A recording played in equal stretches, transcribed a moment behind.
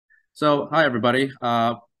So, hi everybody.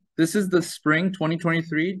 This is the Spring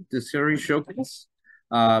 2023 Discovery Showcase.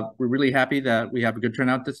 We're really happy that we have a good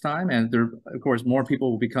turnout this time, and there, of course, more people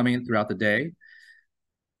will be coming in throughout the day.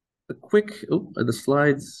 A quick, are the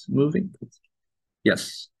slides moving?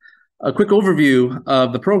 Yes. A quick overview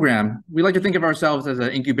of the program. We like to think of ourselves as an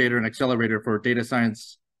incubator and accelerator for data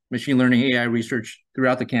science, machine learning, AI research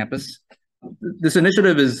throughout the campus. This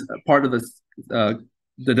initiative is part of the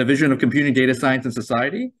Division of Computing, Data Science, and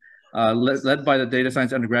Society, led by the Data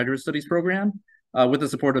Science Undergraduate Studies program, with the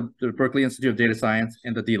support of the Berkeley Institute of Data Science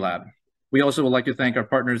and the D-Lab. We also would like to thank our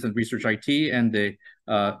partners in Research IT and the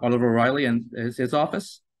Oliver O'Reilly and his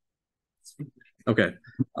office. Okay,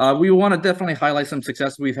 we want to definitely highlight some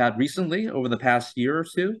success we've had recently over the past year or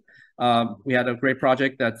two. We had a great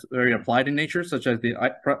project that's very applied in nature, such as the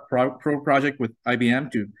Pro project with IBM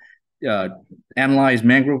to analyze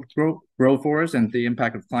mangrove growth forests and the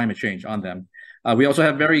impact of climate change on them. We also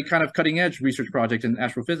have very kind of cutting edge research projects in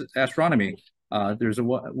astronomy.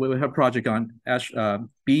 We have a project on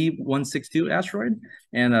B162 asteroid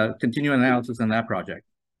and continuing analysis on that project.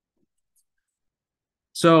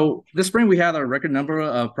 So this spring we had a record number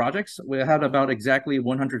of projects. We had about exactly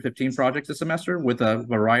 115 projects this semester with a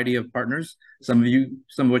variety of partners. Some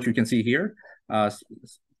of which you can see here,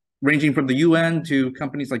 ranging from the UN to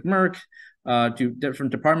companies like Merck, to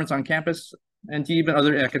different departments on campus, and to even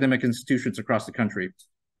other academic institutions across the country.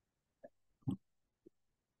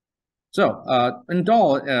 So in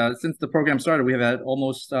DAL, since the program started, we have had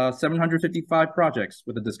almost 755 projects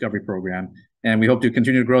with the Discovery program, and we hope to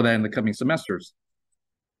continue to grow that in the coming semesters.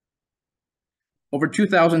 Over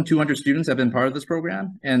 2,200 students have been part of this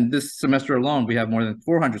program, and this semester alone, we have more than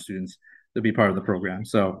 400 students to be part of the program.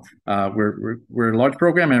 So we're a large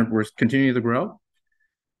program, and we're continuing to grow.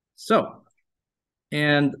 So,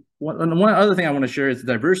 and one other thing I want to share is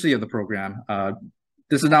the diversity of the program.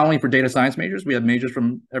 This is not only for data science majors. We have majors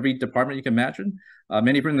from every department you can imagine,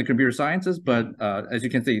 many from the computer sciences, but as you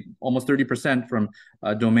can see, almost 30% from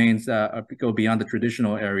domains that go beyond the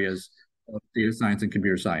traditional areas of data science and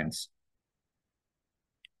computer science.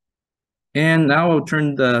 And now I'll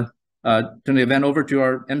turn the event over to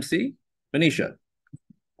our MC, Benicia.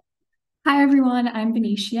 Hi, everyone. I'm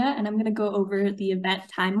Benicia, and I'm going to go over the event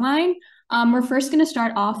timeline. We're first going to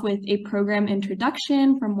start off with a program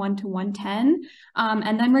introduction from 1 to 110,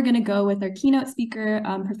 and then we're going to go with our keynote speaker,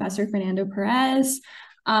 Professor Fernando Perez.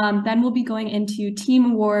 Then we'll be going into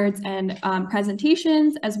team awards and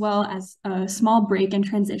presentations, as well as a small break and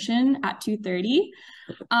transition at 2:30.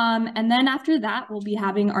 And then after that, we'll be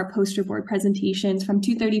having our poster board presentations from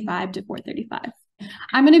 2:35 to 4:35.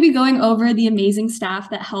 I'm going to be going over the amazing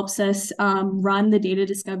staff that helps us run the data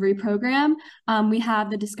discovery program. We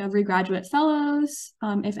have the Discovery Graduate Fellows.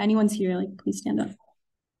 If anyone's here, like, please stand up.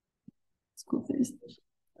 It's cool.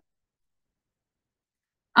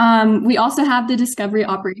 We also have the Discovery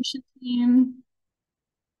Operations team.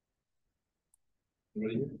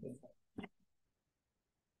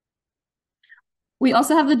 We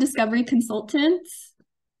also have the Discovery Consultants.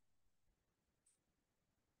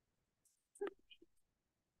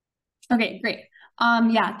 Okay, great.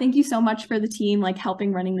 Yeah, thank you so much for the team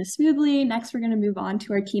helping running this smoothly. Next, we're going to move on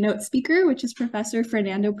to our keynote speaker, which is Professor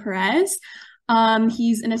Fernando Perez.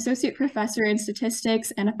 He's an associate professor in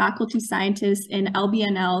statistics and a faculty scientist in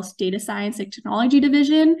LBNL's Data Science and Technology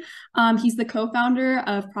Division. He's the co-founder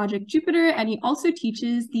of Project Jupiter, and he also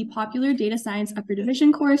teaches the popular data science upper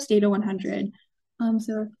division course, Data 100.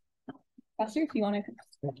 So, Professor, if you want to.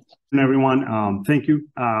 And everyone, thank you,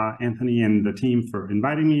 Anthony and the team, for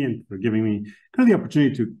inviting me and for giving me kind of the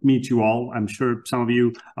opportunity to meet you all. I'm sure some of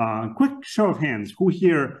you, quick show of hands, who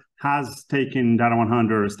here has taken Data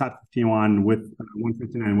 100 or Stat 51 with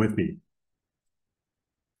 159 with me?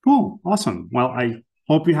 Cool, awesome. Well, I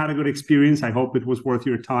hope you had a good experience. I hope it was worth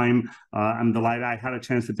your time. I'm delighted I had a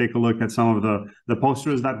chance to take a look at some of the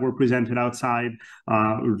posters that were presented outside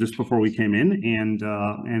just before we came in, and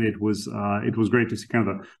it was great to see kind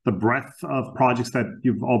of the breadth of projects that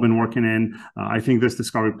you've all been working in. I think this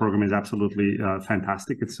discovery program is absolutely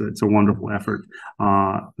fantastic. It's a wonderful effort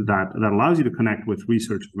that allows you to connect with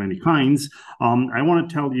research of many kinds. I want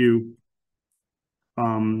to tell you.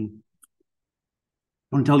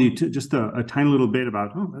 I want to tell you just a tiny little bit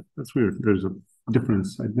about, that's weird. There's a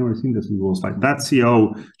difference. I've never seen this in Google Slides. That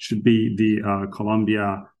CO should be the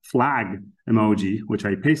Colombia flag emoji, which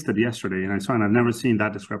I pasted yesterday, and I saw, and I've never seen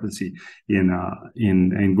that discrepancy in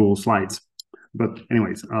Google Slides. But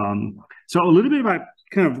anyways, so a little bit about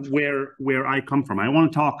kind of where I come from. I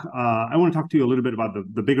want to talk to you a little bit about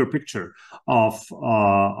the bigger picture of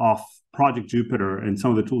Project Jupyter and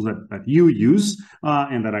some of the tools that you use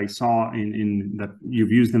and that I saw in that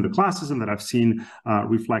you've used in the classes and that I've seen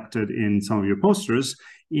reflected in some of your posters,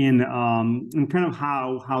 in kind of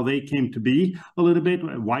how they came to be a little bit,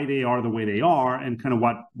 why they are the way they are, and kind of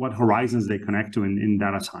what horizons they connect to in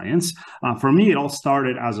data science. For me, it all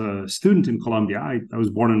started as a student in Colombia. I was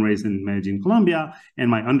born and raised in Medellin, Colombia, and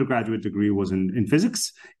my undergraduate degree was in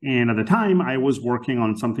physics. And at the time, I was working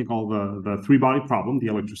on something called the three-body problem, the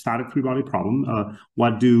electrostatic three-body problem.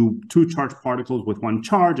 What do two charged particles with one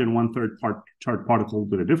charge and one-third charged particle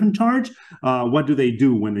with a different charge? What do they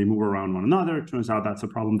do when they move around one another? It turns out that's a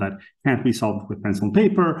problem that can't be solved with pencil and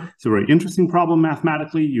paper. It's a very interesting problem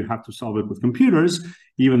mathematically. You have to solve it with computers.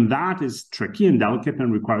 Even that is tricky and delicate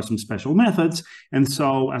and requires some special methods. And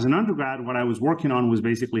so as an undergrad, what I was working on was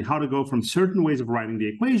basically how to go from certain ways of writing the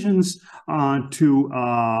equations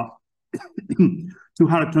to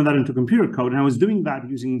how to turn that into computer code. And I was doing that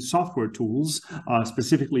using software tools,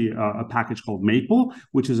 specifically a package called Maple,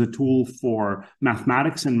 which is a tool for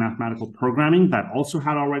mathematics and mathematical programming that also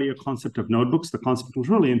had already a concept of notebooks. The concept was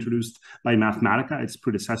really introduced by Mathematica, its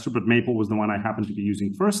predecessor, but Maple was the one I happened to be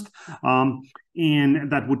using first. And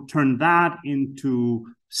that would turn that into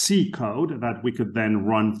C code that we could then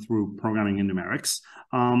run through programming in numerics.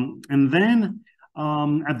 And then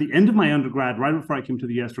at the end of my undergrad, right before I came to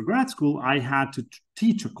the US for grad school, I had to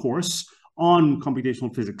teach a course on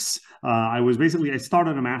computational physics. I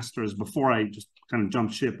started a master's before I just kind of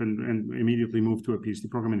jumped ship and immediately moved to a PhD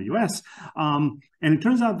program in the US. And it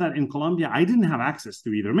turns out that in Colombia, I didn't have access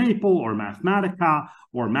to either Maple or Mathematica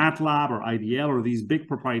or MATLAB or IDL, or these big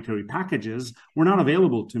proprietary packages were not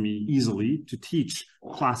available to me easily to teach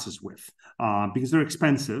classes with because they're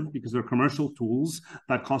expensive, because they're commercial tools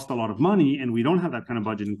that cost a lot of money, and we don't have that kind of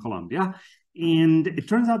budget in Colombia. And it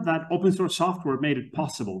turns out that open source software made it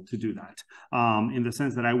possible to do that in the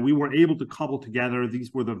sense that we were able to cobble together.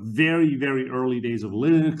 These were the very, very early days of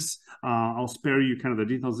Linux. I'll spare you kind of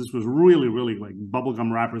the details. This was really, really like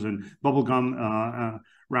bubblegum wrappers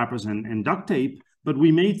and duct tape, but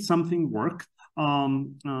we made something work.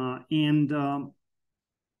 And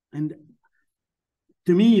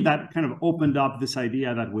to me, that kind of opened up this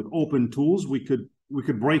idea that with open tools, we could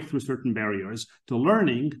break through certain barriers to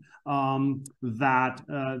learning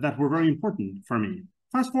that were very important for me.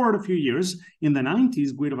 Fast forward a few years, in the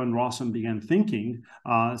 90s, Guido van Rossum began thinking.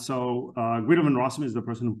 Guido van Rossum is the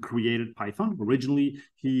person who created Python. Originally,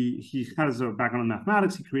 he has a background in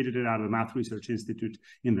mathematics. He created it out of the Math Research Institute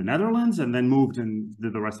in the Netherlands, and then moved and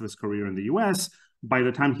did the rest of his career in the US. By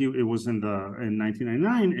the time it was in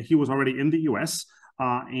 1999, he was already in the US.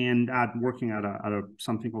 And working at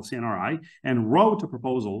something called CNRI, and wrote a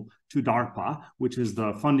proposal to DARPA, which is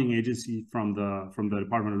the funding agency from the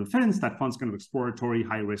Department of Defense that funds kind of exploratory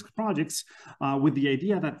high-risk projects, with the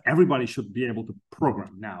idea that everybody should be able to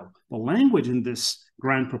program. Now, the language in this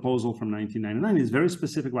grant proposal from 1999 is very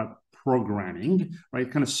specific about programming, right?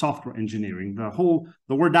 Kind of software engineering.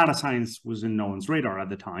 The word data science was in no one's radar at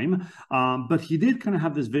the time, but he did kind of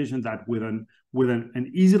have this vision that with an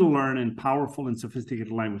easy to learn and powerful and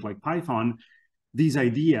sophisticated language like Python, these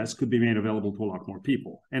ideas could be made available to a lot more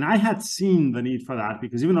people. And I had seen the need for that,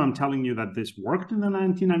 because even though I'm telling you that this worked in the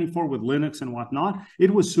 1994 with Linux and whatnot,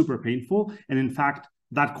 it was super painful. And in fact,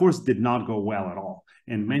 that course did not go well at all.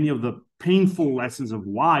 And many of the painful lessons of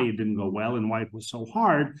why it didn't go well and why it was so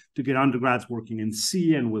hard to get undergrads working in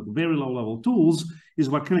C and with very low level tools is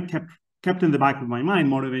what kind of kept in the back of my mind,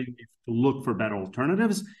 motivating me to look for better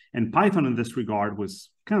alternatives. And Python in this regard was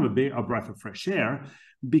kind of a breath of fresh air,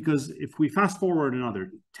 because if we fast forward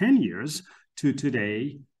another 10 years to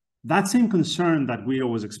today, that same concern that Guido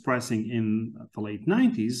was expressing in the late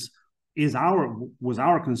 90s was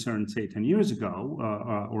our concern, say, 10 years ago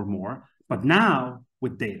or more. But now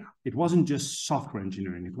with data, it wasn't just software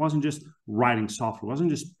engineering. It wasn't just writing software. It wasn't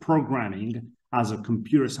just programming as a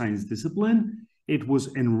computer science discipline. It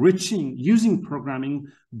was enriching, using programming,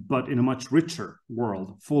 but in a much richer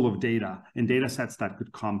world full of data and data sets that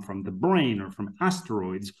could come from the brain or from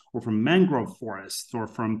asteroids or from mangrove forests or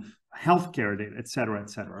from healthcare data, et cetera,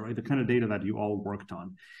 right? The kind of data that you all worked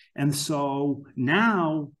on. And so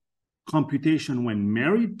now computation, when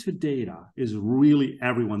married to data, is really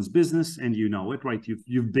everyone's business, and you know it, right?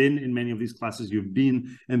 You've been in many of these classes, you've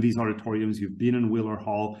been in these auditoriums, you've been in Wheeler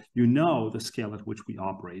Hall, you know the scale at which we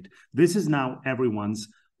operate. This is now everyone's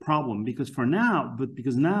problem, because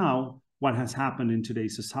now what has happened in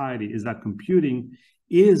today's society is that computing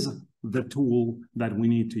is the tool that we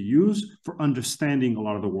need to use for understanding a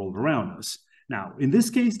lot of the world around us. Now, in this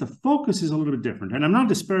case, the focus is a little bit different, and I'm not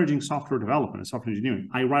disparaging software development and software engineering.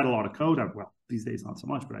 I write a lot of code. these days not so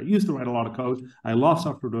much, but I used to write a lot of code. I love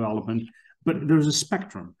software development, but there's a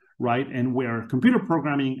spectrum, right? And where computer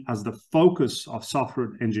programming as the focus of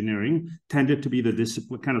software engineering tended to be the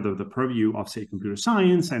discipline, kind of the purview of, say, computer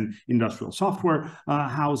science and industrial software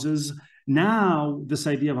houses. Now, this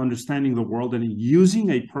idea of understanding the world and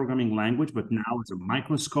using a programming language, but now as a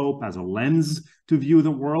microscope, as a lens to view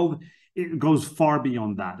the world, it goes far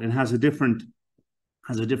beyond that and has a different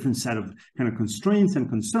set of kind of constraints and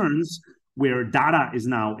concerns, where data is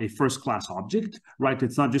now a first-class object, right?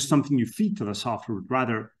 It's not just something you feed to the software, but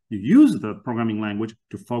rather you use the programming language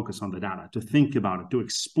to focus on the data, to think about it, to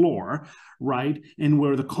explore, right? And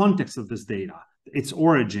where the context of this data, its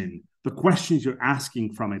origin, the questions you're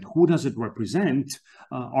asking from it, who does it represent,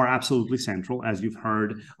 are absolutely central, as you've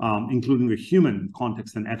heard, including the human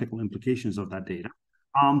context and ethical implications of that data.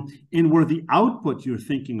 And where the output you're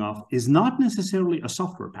thinking of is not necessarily a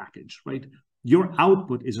software package, right? Your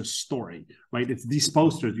output is a story, right? It's these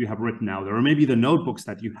posters you have written out there, or maybe the notebooks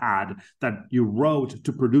that you had that you wrote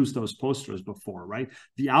to produce those posters before, right?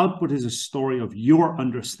 The output is a story of your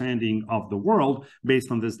understanding of the world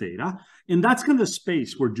based on this data. And that's kind of the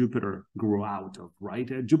space where Jupyter grew out of, right?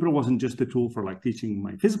 Jupyter wasn't just a tool for like teaching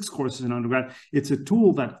my physics courses in undergrad. It's a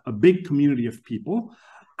tool that a big community of people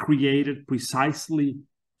created precisely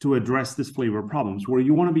to address this flavor of problems, where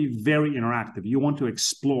you want to be very interactive. You want to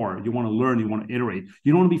explore, you want to learn, you want to iterate.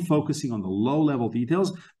 You don't want to be focusing on the low-level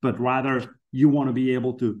details, but rather you want to be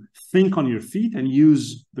able to think on your feet and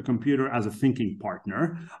use the computer as a thinking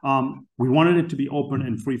partner. We wanted it to be open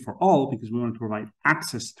and free for all because we wanted to provide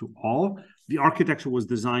access to all. The architecture was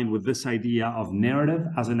designed with this idea of narrative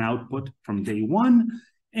as an output from day one.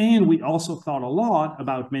 And we also thought a lot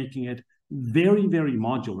about making it very, very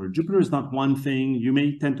modular. Jupyter is not one thing. You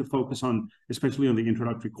may tend to focus on, especially on the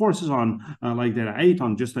introductory courses on like Data 8,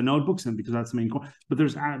 on just the notebooks, and because that's the main course, but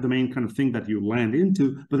there's the main kind of thing that you land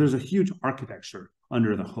into, but there's a huge architecture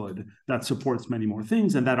under the hood that supports many more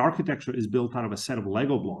things. And that architecture is built out of a set of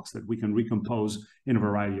Lego blocks that we can recompose in a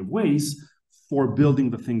variety of ways for building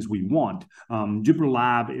the things we want. Jupyter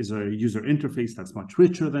Lab is a user interface that's much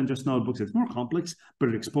richer than just notebooks. It's more complex, but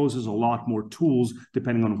it exposes a lot more tools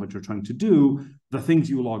depending on what you're trying to do. The things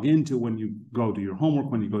you log into when you go do your homework,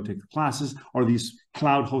 when you go take the classes, are these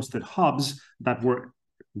cloud-hosted hubs that were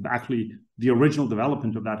actually, the original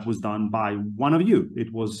development of that was done by one of you.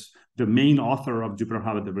 It was the main author of Jupyter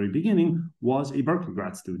Hub at the very beginning was a Berkeley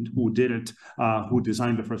grad student who did it, who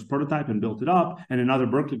designed the first prototype and built it up. And another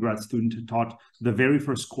Berkeley grad student who taught the very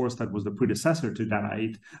first course that was the predecessor to Data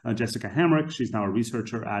 8, Jessica Hamrick. She's now a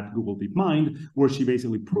researcher at Google DeepMind, where she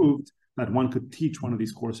basically proved that one could teach one of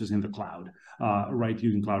these courses in the cloud, right,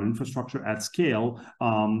 using cloud infrastructure at scale.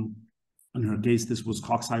 In her case, this was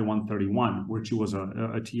Coxsci 131, where she was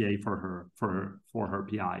a TA for her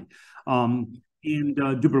PI. And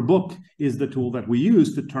Jupyter Book is the tool that we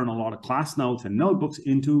use to turn a lot of class notes and notebooks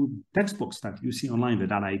into textbooks that you see online. The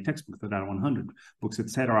Data 8 textbooks, the Data 100 books,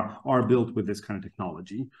 etc., are built with this kind of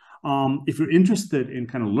technology. If you're interested in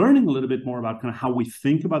kind of learning a little bit more about kind of how we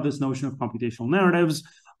think about this notion of computational narratives,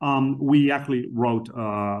 we actually wrote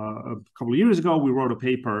a couple of years ago, we wrote a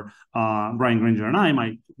paper, Brian Granger and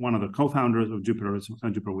I, one of the co-founders of Jupyter, is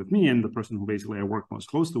on Jupyter with me, and the person who basically I worked most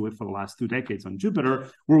closely with for the last 2 decades on Jupyter,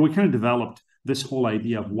 where we kind of developed this whole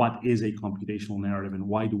idea of what is a computational narrative and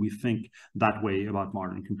why do we think that way about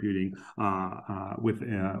modern computing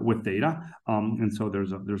with data. And so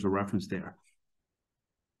there's a reference there.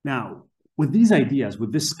 Now, with these ideas,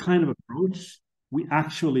 with this kind of approach, we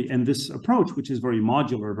actually, and this approach, which is very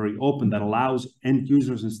modular, very open, that allows end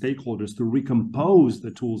users and stakeholders to recompose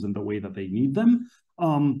the tools in the way that they need them,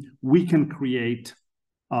 we can create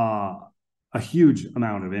a huge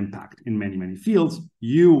amount of impact in many, many fields.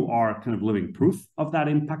 You are kind of living proof of that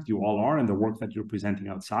impact. You all are, and the work that you're presenting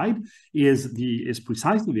outside is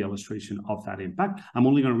precisely the illustration of that impact. I'm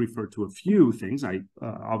only going to refer to a few things. I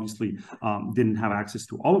obviously didn't have access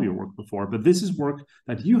to all of your work before, but this is work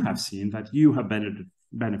that you have seen, that you have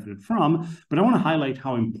benefited from. But I want to highlight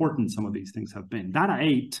how important some of these things have been. Data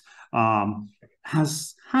 8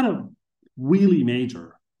 has had a really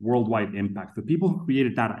major worldwide impact. The people who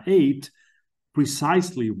created Data 8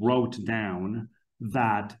 precisely wrote down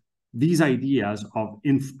that these ideas of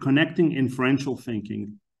connecting inferential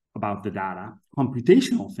thinking about the data,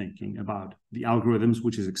 computational thinking about the algorithms,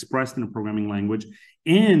 which is expressed in a programming language,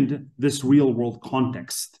 and this real world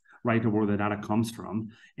context, right, of where the data comes from,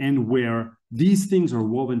 and where these things are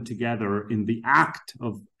woven together in the act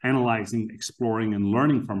of analyzing, exploring, and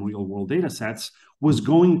learning from real world data sets, was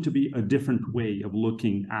going to be a different way of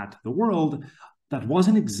looking at the world. that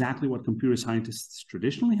wasn't exactly what computer scientists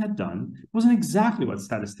traditionally had done. It wasn't exactly what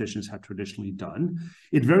statisticians had traditionally done.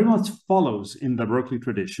 It very much follows in the Berkeley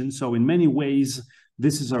tradition. So in many ways,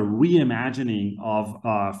 this is a reimagining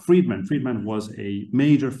of Friedman. Friedman was a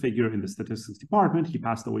major figure in the statistics department. He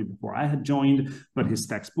passed away before I had joined, but his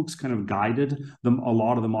textbooks kind of guided them a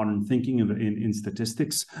lot of the modern thinking in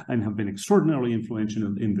statistics and have been extraordinarily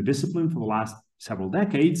influential in the discipline for the last several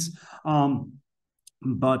decades.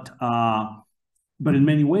 But in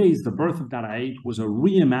many ways, the birth of Data 8 was a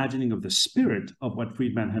reimagining of the spirit of what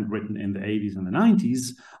Friedman had written in the 80s and the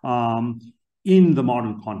 90s in the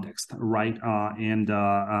modern context, right?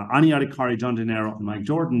 Ani Adhikari, John Gennaro, and Mike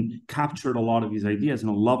Jordan captured a lot of these ideas in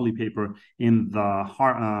a lovely paper in the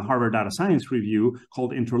Harvard Data Science Review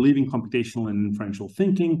called Interleaving Computational and Inferential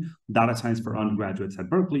Thinking, Data Science for Undergraduates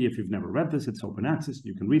at Berkeley. If you've never read this, it's open access.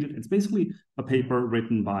 You can read it. It's basically a paper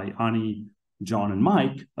written by Ani, John, and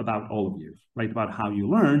Mike about all of you, right? About how you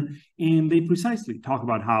learn. And they precisely talk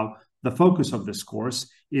about how the focus of this course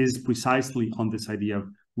is precisely on this idea of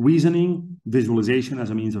reasoning, visualization as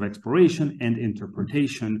a means of exploration, and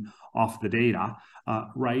interpretation of the data,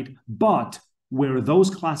 right? But where those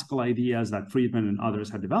classical ideas that Friedman and others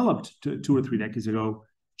had developed 2 or 3 decades ago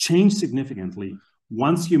changed significantly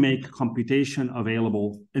once you make computation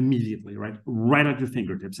available immediately, right at your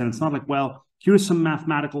fingertips. And it's not like, well, here's some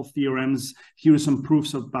mathematical theorems, here's some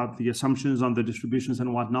proofs about the assumptions on the distributions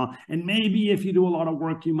and whatnot. And maybe if you do a lot of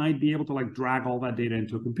work, you might be able to like drag all that data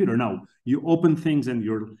into a computer. No, you open things and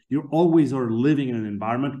you're always are living in an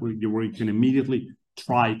environment where you can immediately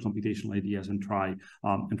try computational ideas and try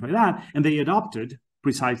that. And they adopted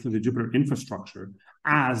precisely the Jupyter infrastructure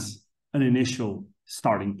as an initial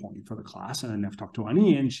starting point for the class. And then I've talked to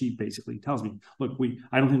Ani, and she basically tells me, look,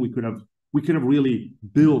 I don't think we could have really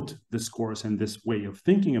built this course and this way of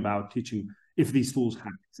thinking about teaching if these tools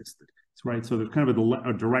hadn't existed, right? So there's kind of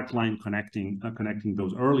a direct line connecting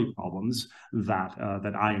those early problems that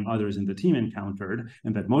I and others in the team encountered,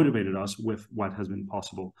 and that motivated us with what has been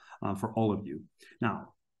possible for all of you.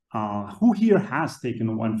 Now, who here has taken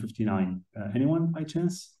the 159? Anyone by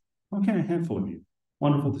chance? Okay, a handful of you.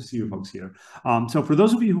 Wonderful to see you folks here. So for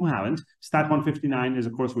those of you who haven't, Stat 159 is a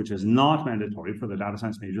course which is not mandatory for the data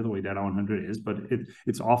science major the way Data 100 is, but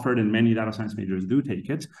it's offered and many data science majors do take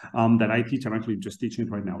it, that I teach. I'm actually just teaching it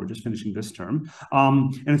right now. We're just finishing this term.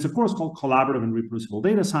 And it's a course called Collaborative and Reproducible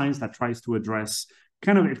Data Science that tries to address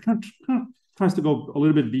tries to go a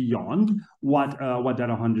little bit beyond what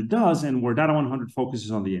Data 100 does, and where Data 100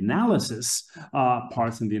 focuses on the analysis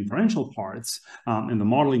parts and the inferential parts and the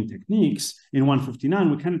modeling techniques. In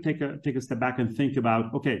 159, we kind of take a step back and think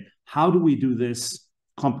about, okay, how do we do this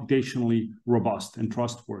computationally robust and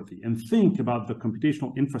trustworthy, and think about the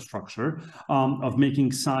computational infrastructure of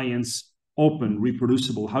making science open,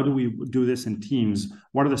 reproducible. How do we do this in teams?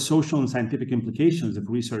 What are the social and scientific implications if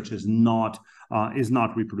research is not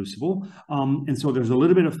reproducible? And so there's a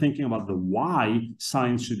little bit of thinking about the why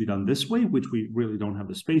science should be done this way, which we really don't have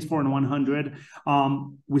the space for in 100.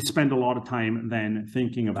 We spend a lot of time then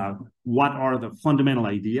thinking about what are the fundamental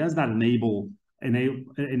ideas that enable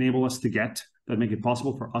us to that make it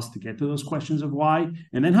possible for us to get to those questions of why,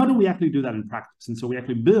 and then how do we actually do that in practice? And so we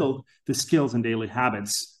actually build the skills and daily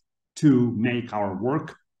habits to make our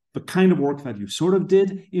work the kind of work that you sort of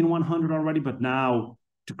did in 100 already, but now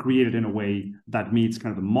to create it in a way that meets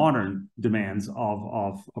kind of the modern demands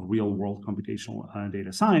of real world computational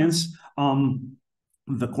data science.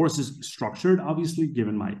 The course is structured, obviously,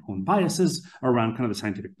 given my own biases, around kind of the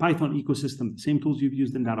scientific Python ecosystem, the same tools you've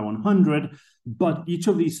used in Data 100. But each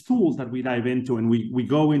of these tools that we dive into, and we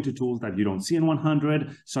go into tools that you don't see in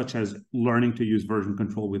 100, such as learning to use version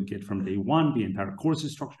control with Git from day one. The entire course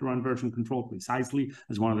is structured around version control precisely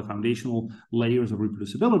as one of the foundational layers of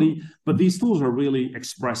reproducibility. But these tools are really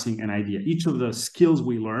expressing an idea. Each of the skills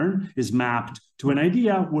we learn is mapped to an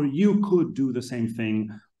idea where you could do the same thing.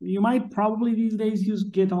 You might probably these days use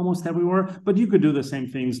Git almost everywhere, but you could do the same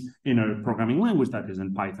things in a programming language that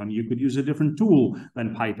isn't Python. You could use a different tool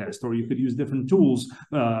than PyTest, or you could use different tools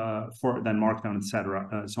than Markdown,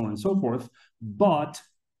 etc., so on and so forth. But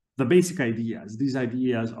the basic ideas, these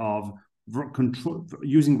ideas of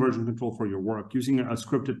using version control for your work, using a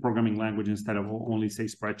scripted programming language instead of only, say,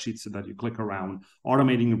 spreadsheets so that you click around,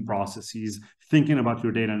 automating your processes, thinking about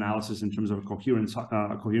your data analysis in terms of a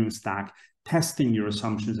coherent stack, testing your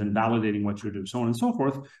assumptions and validating what you do, so on and so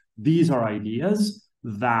forth. These are ideas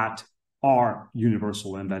that are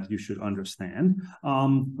universal and that you should understand.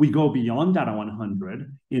 We go beyond Data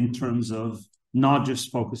 100 in terms of not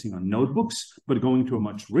just focusing on notebooks, but going to a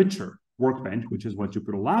much richer workbench, which is what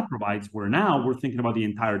Jupyter Lab provides, where now we're thinking about the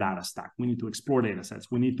entire data stack. We need to explore data sets.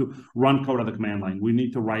 We need to run code at the command line. We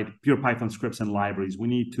need to write pure Python scripts and libraries. We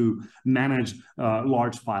need to manage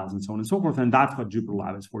large files and so on and so forth. And that's what Jupyter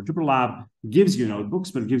Lab is for. Jupyter Lab gives you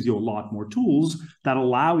notebooks, but it gives you a lot more tools that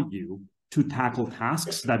allow you to tackle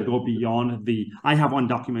tasks that go beyond the, I have one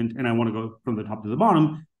document and I want to go from the top to the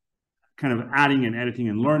bottom, kind of adding and editing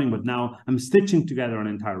and learning, but now I'm stitching together an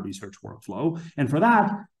entire research workflow. And for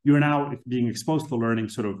that, you're now being exposed to learning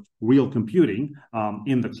sort of real computing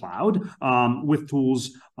in the cloud with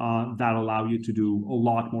tools that allow you to do a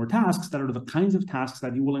lot more tasks that are the kinds of tasks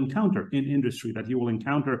that you will encounter in industry, that you will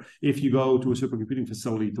encounter if you go to a supercomputing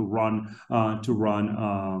facility to run,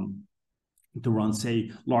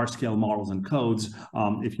 say, large-scale models and codes,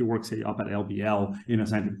 if you work, say, up at LBL in a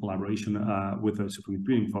scientific collaboration with the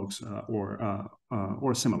supercomputing folks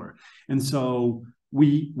or similar. And so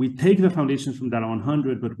we take the foundations from Data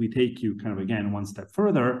 100, but we take you kind of, again, one step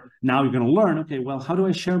further. Now you're going to learn, okay, well, how do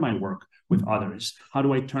I share my work with others? How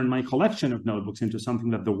do I turn my collection of notebooks into something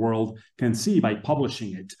that the world can see by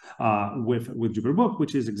publishing it with Jupyter Book,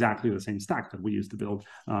 which is exactly the same stack that we used to build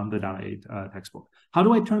the Data 8 textbook? How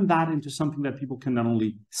do I turn that into something that people can not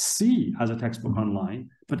only see as a textbook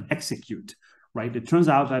online, but execute? Right? It turns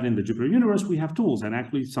out that in the Jupyter universe, we have tools, and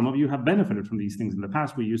actually some of you have benefited from these things in the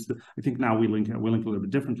past. We used to, I think now we link a little bit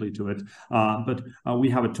differently to it, but we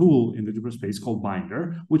have a tool in the Jupyter space called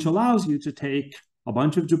Binder, which allows you to take a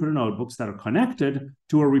bunch of Jupyter notebooks that are connected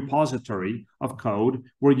to a repository of code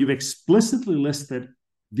where you've explicitly listed,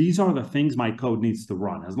 these are the things my code needs to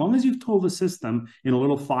run. As long as you've told the system in a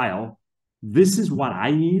little file, this is what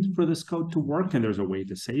I need for this code to work, and there's a way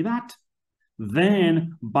to say that,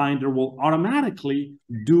 then Binder will automatically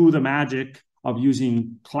do the magic of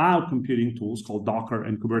using cloud computing tools called Docker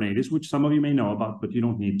and Kubernetes, which some of you may know about, but you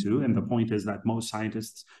don't need to. And the point is that most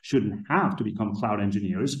scientists shouldn't have to become cloud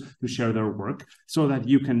engineers to share their work, so that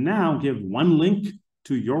you can now give one link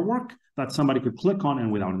to your work that somebody could click on,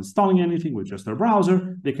 and without installing anything, with just their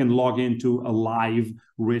browser, they can log into a live,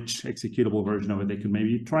 rich, executable version of it. They could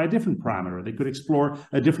maybe try a different parameter. They could explore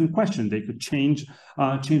a different question. They could change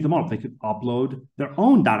the model. They could upload their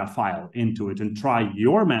own data file into it and try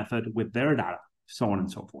your method with their data, so on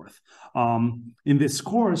and so forth. In this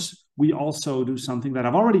course, we also do something that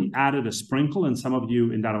I've already added a sprinkle, and some of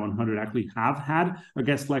you in Data 100 actually have had a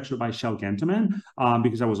guest lecture by Shel Gentleman,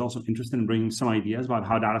 because I was also interested in bringing some ideas about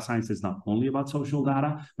how data science is not only about social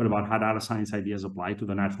data, but about how data science ideas apply to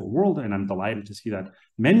the natural world. And I'm delighted to see that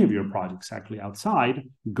many of your projects actually outside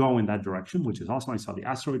go in that direction, which is awesome. I saw the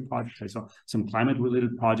asteroid projects. I saw some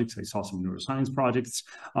climate-related projects. I saw some neuroscience projects.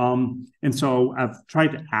 And so I've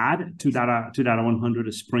tried to add to Data 100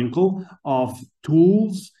 a sprinkle of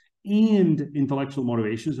tools and intellectual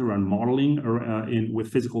motivations around modeling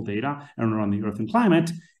with physical data and around the Earth and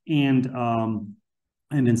climate. And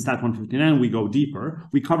in Stat 159, we go deeper.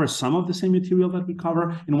 We cover some of the same material that we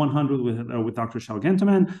cover in 100 with Dr. Shel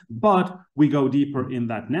Gentleman, but we go deeper in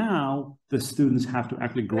that now the students have to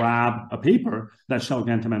actually grab a paper that Shel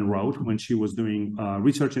Gentleman wrote when she was doing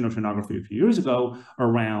research in oceanography a few years ago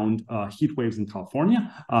around heat waves in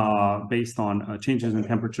California based on changes in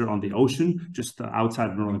temperature on the ocean just outside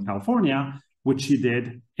of Northern California, which she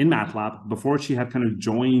did in MATLAB before she had kind of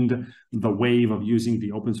joined the wave of using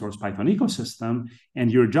the open source Python ecosystem.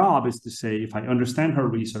 And your job is to say, if I understand her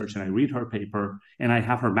research and I read her paper and I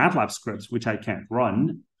have her MATLAB scripts, which I can't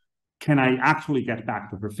run, can I actually get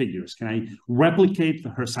back to her figures? Can I replicate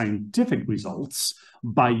her scientific results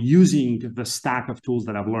by using the stack of tools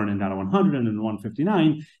that I've learned in Data 100 and in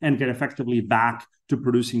 159 and get effectively back to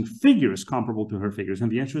producing figures comparable to her figures?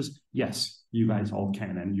 And the answer is yes, you guys all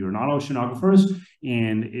can. And you're not oceanographers,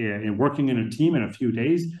 and working in a team in a few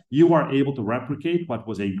days, you are able to replicate what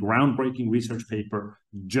was a groundbreaking research paper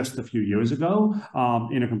just a few years ago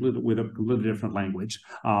with a completely different language.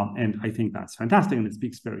 And I think that's fantastic. And it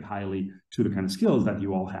speaks very highly to the kind of skills that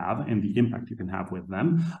you all have and the impact you can have with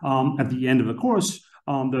them. At the end of the course,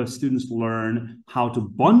 the students learn how to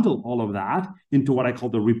bundle all of that into what I call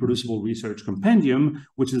the reproducible research compendium,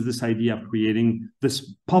 which is this idea of creating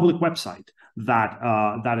this public website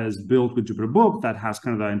that is built with Jupyter Book that has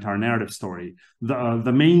kind of the entire narrative story.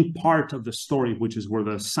 The main part of the story, which is where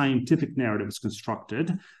the scientific narrative is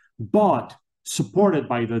constructed, but supported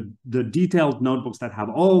by the detailed notebooks that have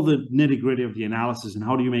all the nitty-gritty of the analysis and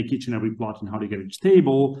how do you make each and every plot and how do you get each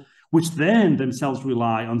table, which then themselves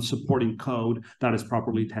rely on supporting code that is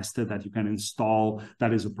properly tested, that you can install,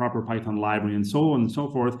 that is a proper Python library, and so on and so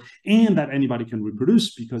forth, and that anybody can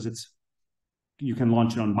reproduce because you can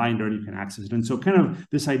launch it on Binder and you can access it. And so kind of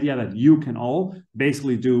this idea that you can all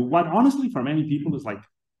basically do what honestly for many people is like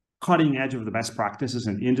cutting edge of the best practices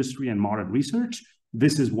in industry and modern research.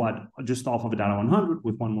 This is what, just off of a Data 100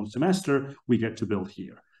 with one more semester, we get to build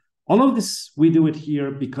here. All of this, we do it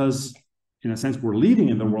here because, in a sense, we're leading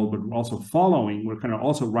in the world, but we're also following, we're kind of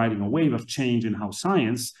also riding a wave of change in how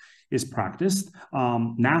science is practiced.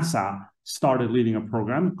 NASA started leading a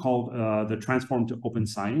program called the Transform to Open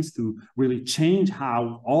Science to really change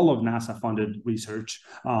how all of NASA-funded research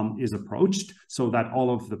is approached, so that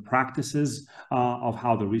all of the practices of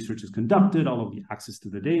how the research is conducted, all of the access to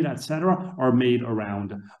the data, et cetera, are made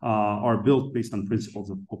around, are built based on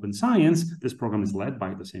principles of open science. This program is led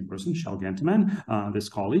by the same person, Shel Ganteman, this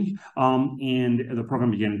colleague, and the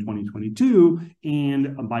program began in 2022,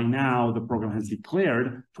 and by now the program has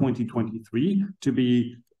declared 2023 to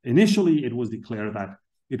be, initially, it was declared that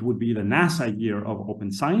it would be the NASA year of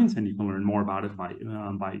open science, and you can learn more about it by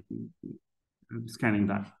scanning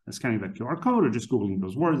that QR code or just Googling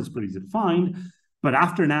those words. It's pretty easy to find. But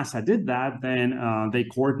after NASA did that, then they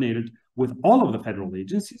coordinated with all of the federal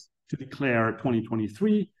agencies to declare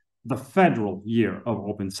 2023 the federal year of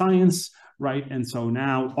open science, right? And so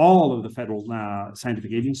now all of the federal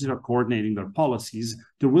scientific agencies are coordinating their policies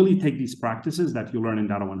to really take these practices that you learn in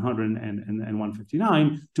Data 100 and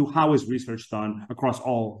 159 to how is research done across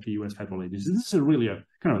all the US federal agencies. This is really a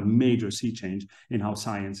kind of a major sea change in how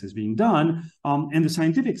science is being done. And the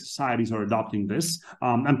scientific societies are adopting this,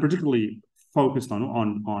 and particularly focused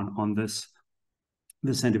on this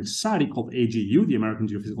scientific society called AGU, the American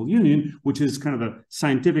Geophysical Union, which is kind of a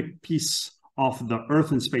scientific piece of the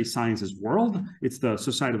Earth and Space Sciences world. It's the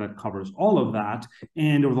society that covers all of that.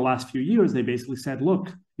 And over the last few years, they basically said,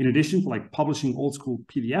 look, in addition to like publishing old school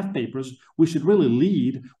PDF papers, we should really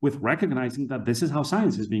lead with recognizing that this is how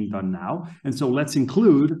science is being done now. And so let's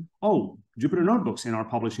include, Jupyter Notebooks in our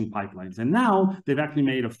publishing pipelines. And now they've actually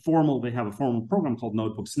made they have a formal program called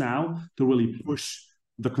Notebooks Now to really push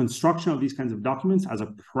the construction of these kinds of documents as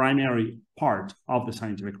a primary part of the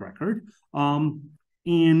scientific record.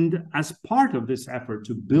 And as part of this effort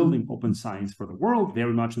to building open science for the world,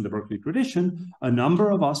 very much in the Berkeley tradition, a number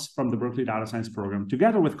of us from the Berkeley Data Science Program,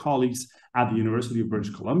 together with colleagues at the University of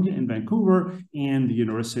British Columbia in Vancouver and the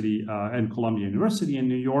University and Columbia University in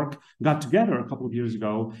New York, got together a couple of years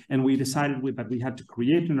ago, and we decided that we had to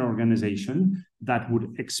create an organization that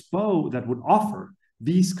would offer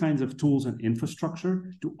these kinds of tools and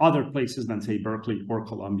infrastructure to other places than, say, Berkeley or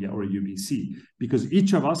Columbia or UBC, because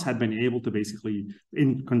each of us had been able to basically,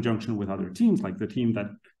 in conjunction with other teams, like the team that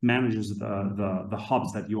manages the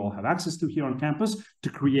hubs that you all have access to here on campus, to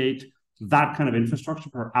create that kind of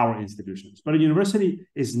infrastructure for our institutions. But a university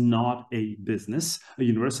is not a business. A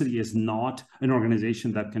university is not an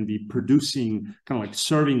organization that can be producing, kind of like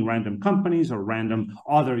serving random companies or random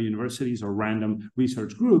other universities or random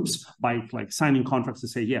research groups by like signing contracts to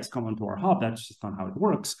say, yes, come onto our hub. That's just not how it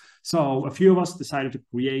works. So a few of us decided to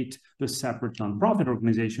create this separate nonprofit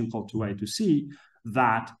organization called 2A2C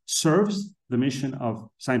that serves the mission of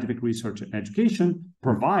scientific research and education,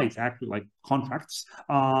 provides actually like contracts,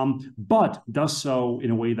 but does so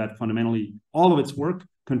in a way that fundamentally all of its work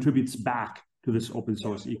contributes back to this open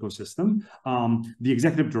source ecosystem. The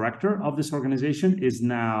executive director of this organization is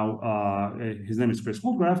now, his name is Chris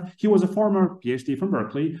Woodruff. He was a former PhD from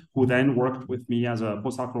Berkeley, who then worked with me as a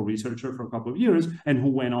postdoctoral researcher for a couple of years, and who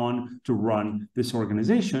went on to run this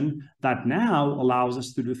organization that now allows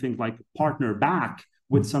us to do things like partner back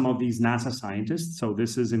with some of these NASA scientists. So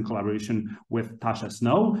this is in collaboration with Tasha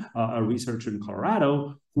Snow, a researcher in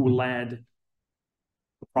Colorado, who led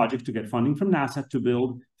a project to get funding from NASA to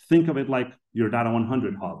build, think of it like your Data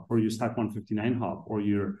 100 hub or your Stat 159 hub or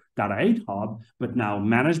your Data 8 hub, but now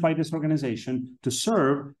managed by this organization to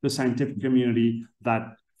serve the scientific community that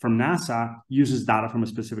from NASA uses data from a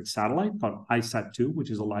specific satellite called ISAT-2, which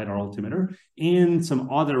is a LiDAR altimeter, and some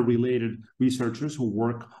other related researchers who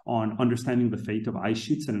work on understanding the fate of ice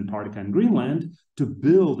sheets in Antarctica and Greenland to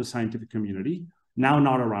build a scientific community, now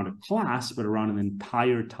not around a class, but around an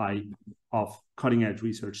entire type of cutting-edge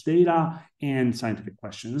research data and scientific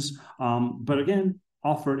questions. But again,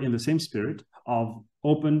 offered in the same spirit of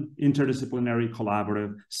open, interdisciplinary,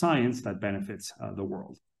 collaborative science that benefits the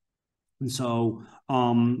world. And so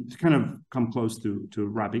to kind of come close to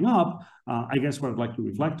wrapping up, I guess what I'd like to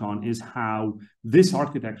reflect on is how this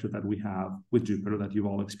architecture that we have with Jupyter that you've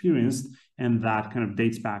all experienced, and that kind of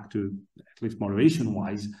dates back to, at least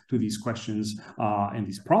motivation-wise, to these questions and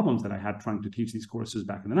these problems that I had trying to teach these courses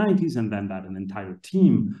back in the 90s, and then that an entire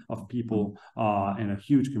team of people and a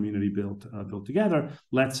huge community built together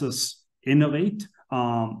lets us innovate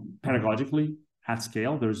pedagogically at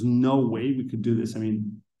scale. There's no way we could do this. I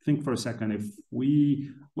mean, think for a second, if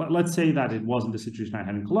let's say that it wasn't the situation I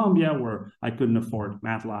had in Colombia where I couldn't afford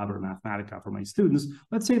MATLAB or Mathematica for my students.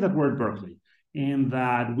 Let's say that we're at Berkeley and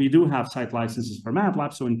that we do have site licenses for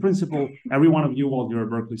MATLAB. So in principle, every one of you, while you're a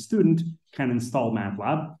Berkeley student, can install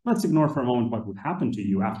MATLAB. Let's ignore for a moment what would happen to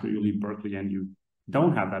you after you leave Berkeley and you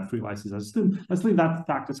don't have that free license as a student. Let's leave that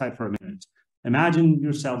fact aside for a minute. Imagine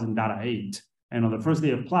yourselves in Data 8. And on the first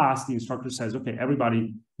day of class, the instructor says, okay,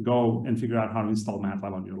 everybody go and figure out how to install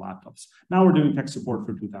MATLAB on your laptops. Now we're doing tech support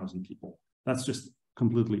for 2,000 people. That's just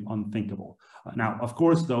completely unthinkable. Now, of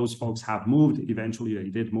course, those folks have moved. Eventually, they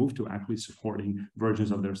did move to actually supporting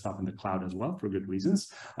versions of their stuff in the cloud as well for good reasons,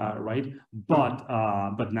 right?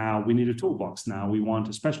 But now we need a toolbox. Now we want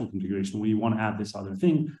a special configuration. We want to add this other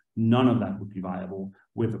thing. None of that would be viable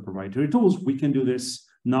with the proprietary tools. We can do this.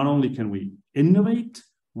 Not only can we innovate,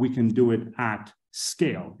 we can do it at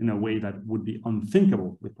scale in a way that would be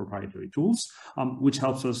unthinkable with proprietary tools, which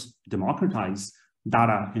helps us democratize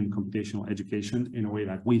data in computational education in a way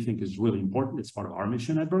that we think is really important. It's part of our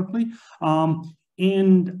mission at Berkeley.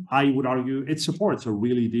 And I would argue it supports a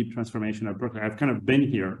really deep transformation at Berkeley. I've kind of been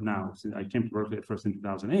here now since I came to Berkeley at first in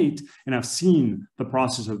 2008, and I've seen the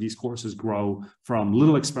process of these courses grow from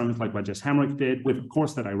little experiments like what Jess Hamrick did with a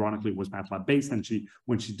course that ironically was MATLAB based. And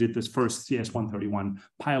when she did this first CS131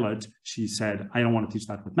 pilot, she said, I don't want to teach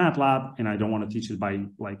that with MATLAB, and I don't want to teach it by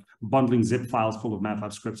like bundling zip files full of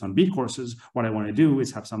MATLAB scripts on B courses. What I want to do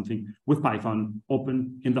is have something with Python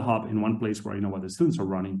open in the hub in one place where I know what the students are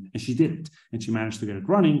running. And she did it. And she managed to get it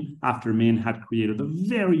running after Min had created the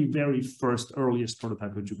very, very first earliest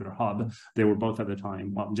prototype of Jupyter Hub. They were both at the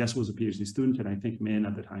time, well, Jess was a PhD student, and I think Min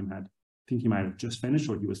at the time I think he might have just finished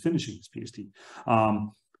or he was finishing his PhD.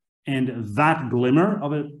 And that glimmer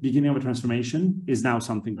of a beginning of a transformation is now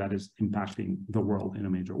something that is impacting the world in a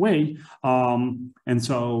major way. And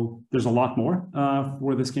so there's a lot more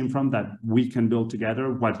where this came from that we can build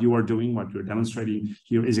together. What you are doing, what you're demonstrating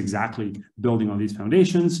here is exactly building on these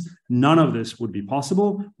foundations. None of this would be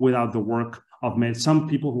possible without the work of some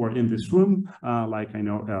people who are in this room, like I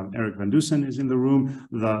know Eric Van Dusen is in the room,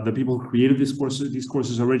 the people who created these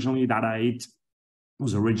courses originally, Data 8,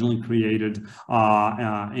 was originally created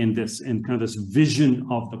and kind of this vision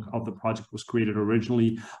of the project was created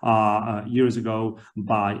originally years ago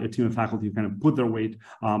by a team of faculty who kind of put their weight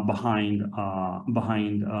behind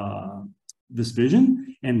this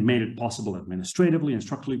vision and made it possible administratively and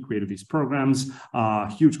structurally, created these programs.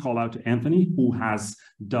 Huge call out to Anthony, who has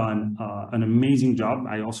done an amazing job.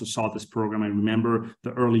 I also saw this program. I remember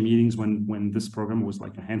the early meetings when this program was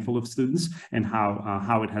like a handful of students, and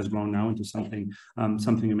how it has grown now into something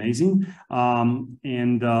amazing.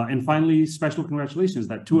 And finally, special congratulations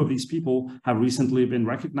that two of these people have recently been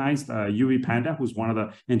recognized. Yui Panda, who's one of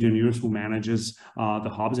the engineers who manages the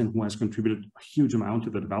hubs and who has contributed a huge amount to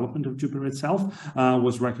the development of Jupyter itself,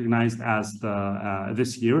 was recognized as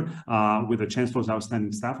this year with a Chancellor's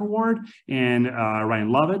Outstanding Staff Award. And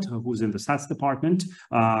Ryan Lovett, who's in the stats department,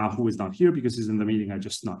 who is not here because he's in the meeting I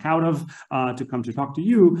just snuck out of to come to talk to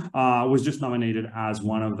you, was just nominated as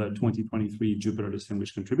one of the 2023 Jupyter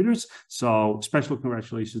Distinguished Contributors. So special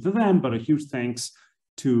congratulations to them, but a huge thanks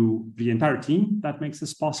to the entire team that makes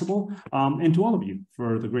this possible, and to all of you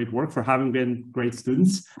for the great work, for having been great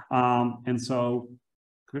students. And so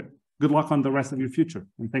good luck on the rest of your future,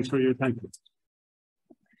 and thanks for your time.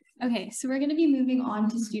 Okay, so we're going to be moving on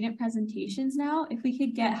to student presentations now. If we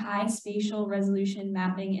could get high spatial resolution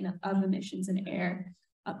mapping of emissions and air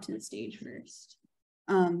up to the stage first.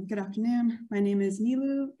 Good afternoon. My name is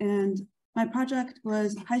Nilu, and my project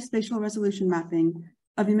was high spatial resolution mapping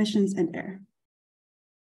of emissions and air.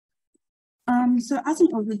 So as an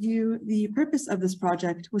overview, the purpose of this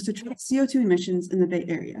project was to track CO2 emissions in the Bay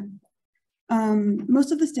Area.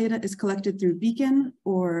 Most of this data is collected through Beacon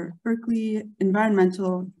or Berkeley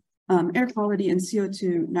Environmental Air Quality and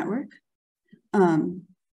CO2 Network.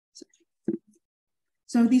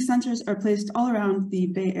 So these sensors are placed all around the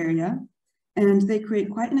Bay Area, and they create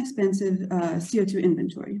quite an expansive CO2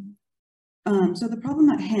 inventory. So the problem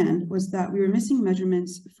at hand was that we were missing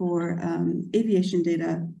measurements for aviation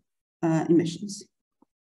data emissions.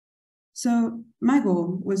 So my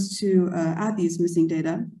goal was to add these missing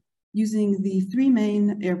data using the three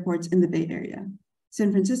main airports in the Bay Area: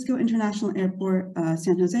 San Francisco International Airport,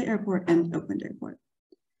 San Jose Airport, and Oakland Airport.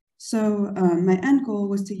 So my end goal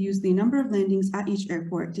was to use the number of landings at each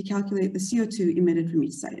airport to calculate the CO2 emitted from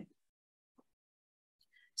each site.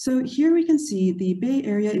 So here we can see the Bay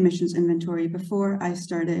Area emissions inventory before I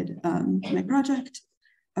started my project.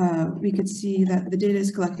 We could see that the data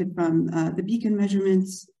is collected from the Beacon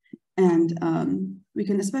measurements, and we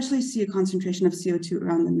can especially see a concentration of CO2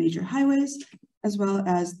 around the major highways as well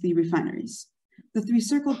as the refineries. The 3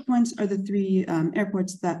 circled points are the 3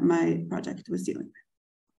 airports that my project was dealing with.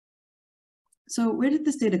 So where did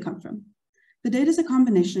this data come from? The data is a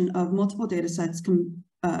combination of multiple data sets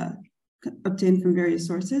obtained from various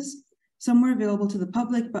sources. Some were available to the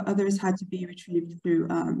public, but others had to be retrieved through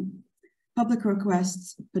public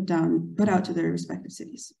requests put out to their respective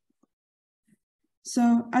cities.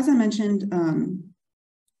 So as I mentioned,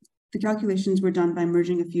 the calculations were done by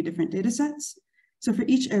merging a few different data sets. So for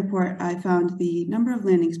each airport, I found the number of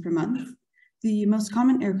landings per month, the most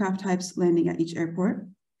common aircraft types landing at each airport,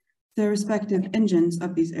 the respective engines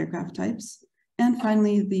of these aircraft types, and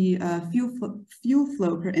finally the fuel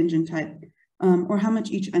flow per engine type, or how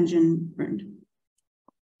much each engine burned.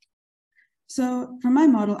 So for my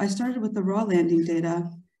model, I started with the raw landing data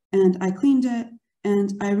and I cleaned it,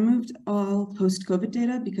 and I removed all post-COVID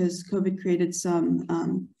data because COVID created some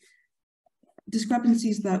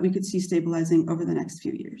discrepancies that we could see stabilizing over the next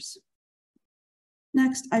few years.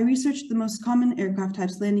 Next, I researched the most common aircraft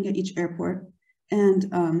types landing at each airport, and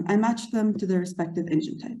I matched them to their respective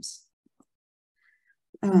engine types.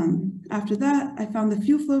 After that, I found the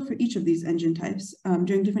fuel flow for each of these engine types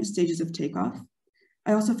during different stages of takeoff.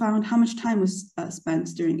 I also found how much time was spent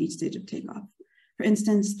during each stage of takeoff. For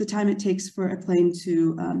instance, the time it takes for a plane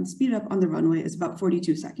to speed up on the runway is about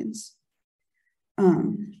 42 seconds.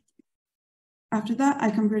 After that, I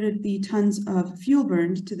converted the tons of fuel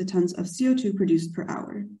burned to the tons of CO2 produced per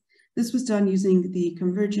hour. This was done using the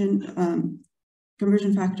conversion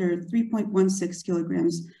factor 3.16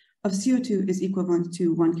 kilograms of CO2 is equivalent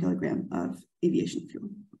to 1 kilogram of aviation fuel.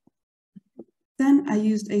 Then I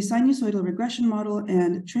used a sinusoidal regression model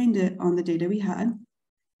and trained it on the data we had.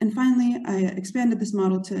 And finally, I expanded this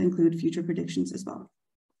model to include future predictions as well.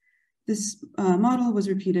 This model was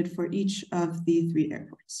repeated for each of the 3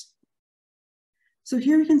 airports. So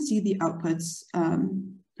here we can see the outputs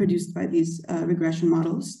produced by these regression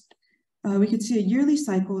models. We could see a yearly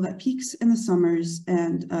cycle that peaks in the summers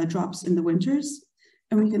and drops in the winters.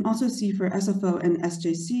 And we can also see for SFO and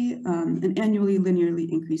SJC an annually linearly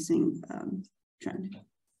increasing trend.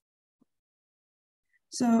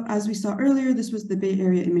 So as we saw earlier, this was the Bay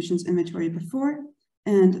Area emissions inventory before,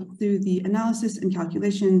 and through the analysis and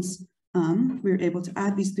calculations, we were able to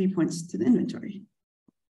add these 3 points to the inventory.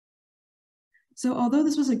 So although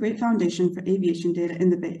this was a great foundation for aviation data in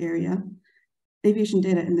the Bay Area, we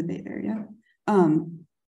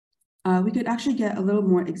could actually get a little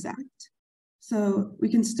more exact. So we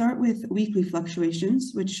can start with weekly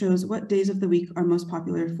fluctuations, which shows what days of the week are most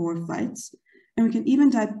popular for flights. And we can even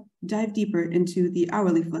dive deeper into the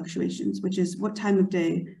hourly fluctuations, which is what time of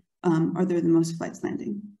day are there the most flights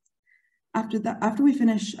landing. After we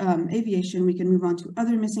finish aviation, we can move on to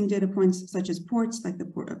other missing data points, such as ports, like the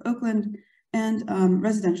Port of Oakland, and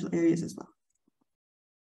residential areas as well.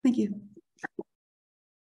 Thank you.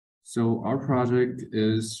 So our project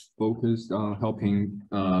is focused on helping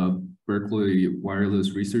Berkeley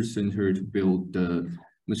Wireless Research Center to build the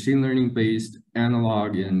machine learning-based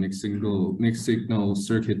analog and mixed signal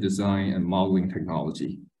circuit design and modeling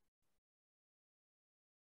technology.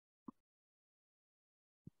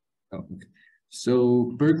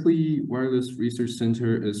 So Berkeley Wireless Research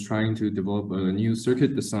Center is trying to develop a new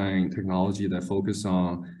circuit design technology that focuses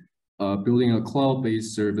on building a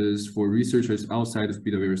cloud-based service for researchers outside of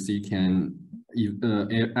BWRC can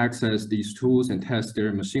access these tools and test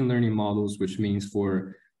their machine learning models, which means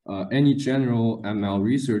for any general ML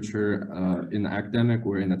researcher in the academic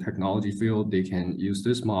or in the technology field, they can use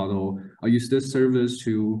this model, use this service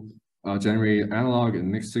to generate analog and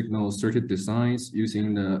mixed signal circuit designs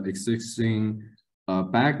using the existing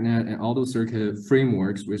BACnet and auto circuit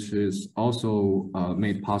frameworks, which is also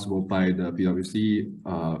made possible by the BWC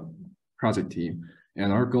project team.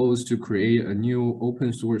 And our goal is to create a new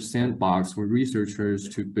open source sandbox for researchers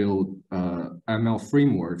to build ML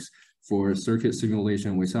frameworks for circuit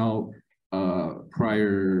simulation without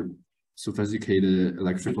prior sophisticated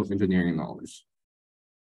electrical engineering knowledge.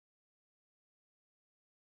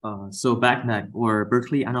 So BACnet, or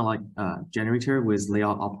Berkeley Analog Generator with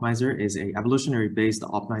Layout Optimizer, is an evolutionary-based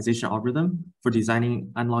optimization algorithm for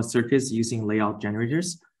designing analog circuits using layout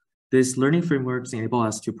generators. These learning frameworks enable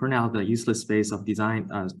us to prune out the useless space of design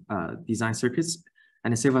circuits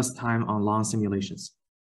and save us time on long simulations.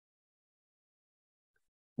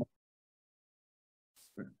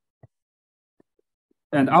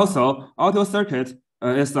 And also, auto circuit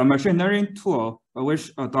is a machine learning tool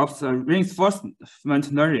which adopts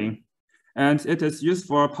reinforcement learning, and it is used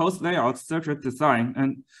for post-layout circuit design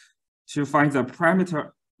and to find the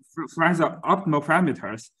optimal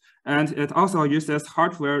parameters. And it also uses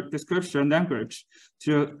hardware description language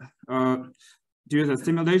to do the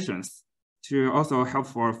simulations to also help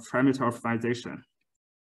for parameter optimization.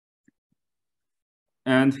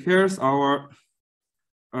 And here's our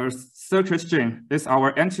circuit string. It's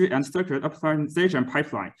our entry and circuit optimization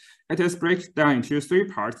pipeline. It is broken down into 3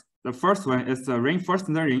 parts. The first one is the reinforced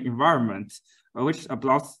learning environment, which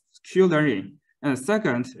allows Q-learning. And the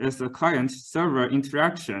second is the client-server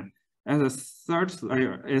interaction. And the third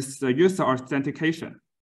layer is the user authentication.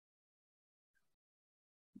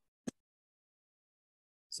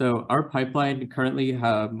 So our pipeline currently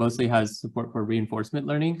mostly has support for reinforcement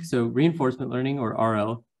learning. So reinforcement learning, or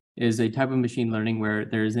RL, is a type of machine learning where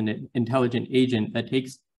there is an intelligent agent that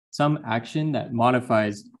takes some action that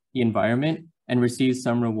modifies the environment and receives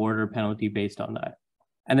some reward or penalty based on that.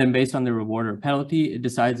 And then based on the reward or penalty, it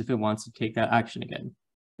decides if it wants to take that action again.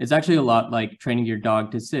 It's actually a lot like training your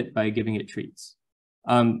dog to sit by giving it treats.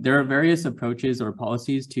 There are various approaches or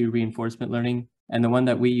policies to reinforcement learning, and the one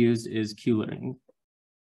that we use is Q-learning.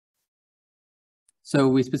 So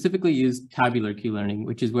we specifically use tabular Q-learning,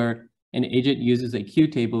 which is where an agent uses a Q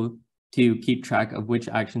table to keep track of which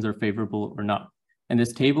actions are favorable or not. And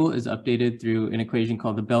this table is updated through an equation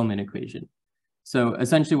called the Bellman equation. So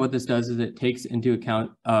essentially what this does is it takes into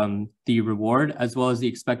account the reward as well as the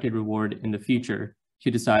expected reward in the future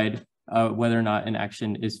to decide whether or not an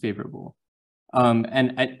action is favorable.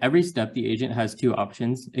 And at every step, the agent has 2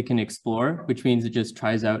 options. It can explore, which means it just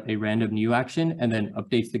tries out a random new action and then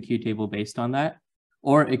updates the Q table based on that.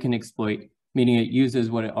 Or it can exploit, meaning it uses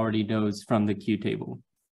what it already knows from the Q table.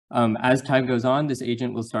 As time goes on, this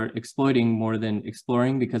agent will start exploiting more than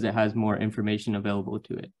exploring because it has more information available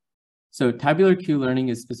to it. So tabular Q-learning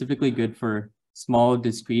is specifically good for small,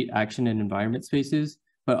 discrete action and environment spaces,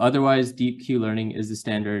 but otherwise deep Q-learning is the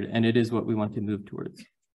standard, and it is what we want to move towards.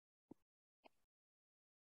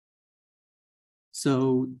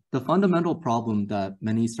 So the fundamental problem that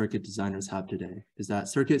many circuit designers have today is that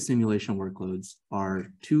circuit simulation workloads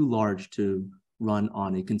are too large to run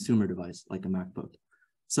on a consumer device like a MacBook.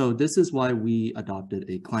 So this is why we adopted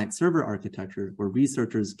a client-server architecture where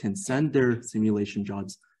researchers can send their simulation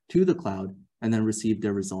jobs to the cloud and then receive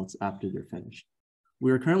their results after they're finished.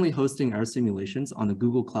 We are currently hosting our simulations on the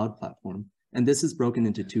Google Cloud platform, and this is broken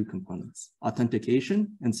into 2 components,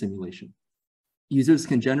 authentication and simulation. Users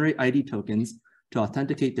can generate ID tokens to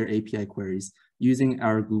authenticate their API queries using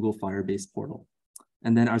our Google Firebase portal.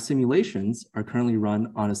 And then our simulations are currently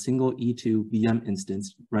run on a single E2 VM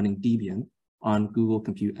instance running Debian on Google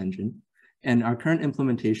Compute Engine. And our current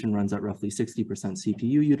implementation runs at roughly 60%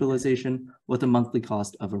 CPU utilization with a monthly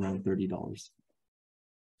cost of around $30.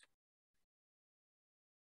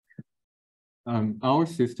 Our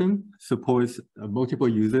system supports multiple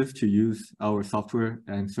users to use our software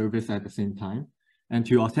and service at the same time. And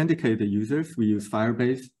to authenticate the users, we use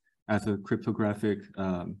Firebase as a cryptographic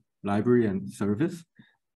library and service.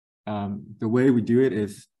 The way we do it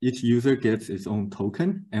is each user gets its own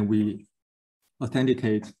token, and we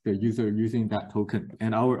authenticate the user using that token.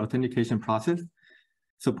 And our authentication process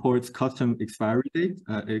supports custom expiry date,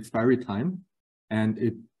 expiry time, and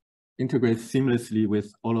it integrates seamlessly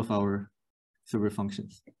with all of our server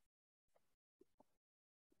functions.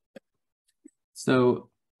 So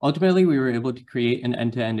ultimately, we were able to create an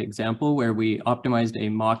end-to-end example where we optimized a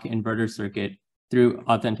mock inverter circuit through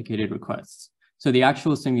authenticated requests. So the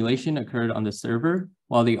actual simulation occurred on the server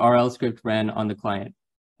while the RL script ran on the client.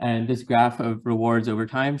 And this graph of rewards over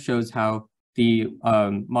time shows how the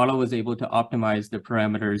model was able to optimize the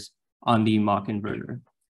parameters on the mock inverter.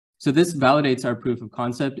 So this validates our proof of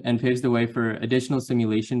concept and paves the way for additional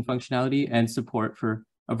simulation functionality and support for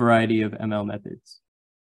a variety of ML methods.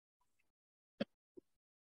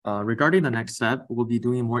 Regarding the next step, we'll be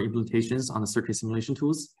doing more implementations on the circuit simulation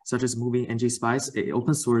tools, such as moving ngSpice, an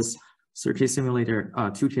open source circuit simulator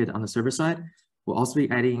toolkit on the server side. We'll also be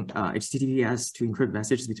adding HTTPS to encrypt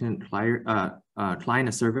messages between client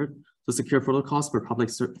and server to secure protocols for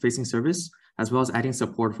public-facing service, as well as adding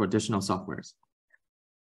support for additional softwares.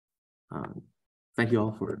 Thank you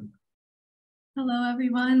all for. Hello,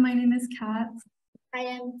 everyone. My name is Kat. I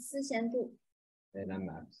am Sixiandu. And I'm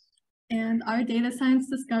Max. And our data science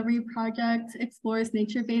discovery project explores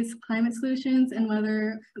nature-based climate solutions and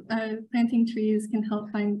whether planting trees can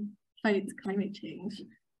help fight climate change.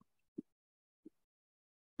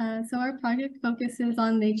 So our project focuses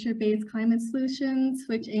on nature-based climate solutions,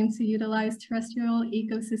 which aim to utilize terrestrial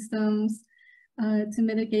ecosystems to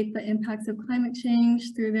mitigate the impacts of climate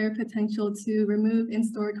change through their potential to remove and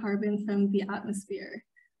store carbon from the atmosphere.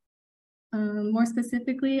 More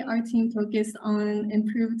specifically, our team focused on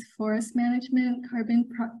improved forest management, carbon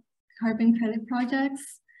credit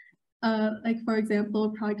projects, like for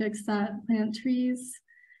example, projects that plant trees,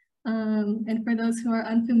 And for those who are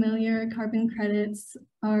unfamiliar, carbon credits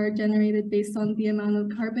are generated based on the amount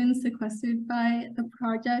of carbon sequestered by a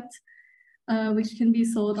project, which can be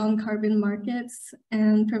sold on carbon markets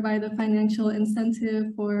and provide a financial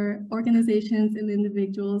incentive for organizations and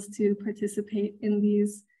individuals to participate in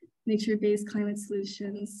these nature-based climate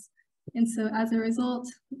solutions. And so as a result,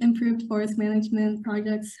 improved forest management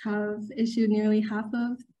projects have issued nearly half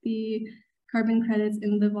of the carbon credits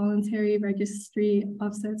in the voluntary registry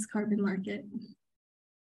offsets carbon market.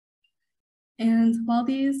 And while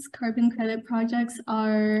these carbon credit projects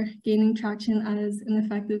are gaining traction as an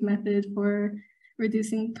effective method for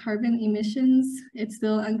reducing carbon emissions, it's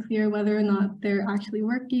still unclear whether or not they're actually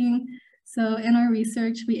working. So in our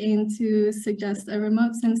research, we aim to suggest a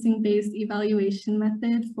remote sensing-based evaluation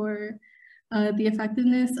method for the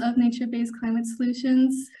effectiveness of nature-based climate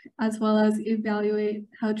solutions, as well as evaluate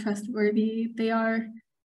how trustworthy they are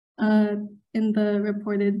in the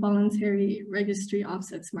reported voluntary registry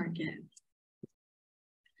offsets market.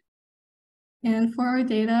 And for our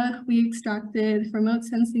data, we extracted remote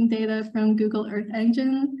sensing data from Google Earth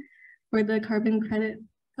Engine for the carbon credit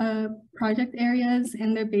project areas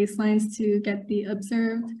and their baselines to get the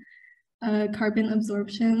observed carbon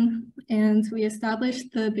absorption. And we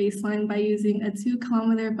established the baseline by using a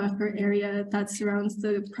 2-kilometer buffer area that surrounds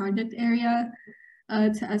the project area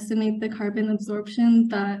to estimate the carbon absorption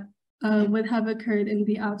that would have occurred in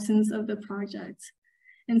the absence of the project.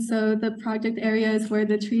 And so the project area is where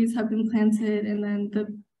the trees have been planted, and then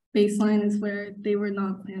the baseline is where they were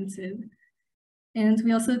not planted. And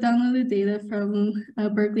we also downloaded data from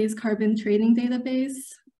Berkeley's carbon trading database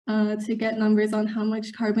to get numbers on how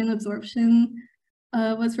much carbon absorption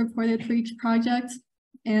was reported for each project,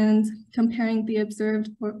 and comparing the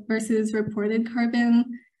observed versus reported carbon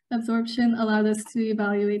absorption allowed us to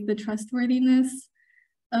evaluate the trustworthiness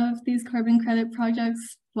of these carbon credit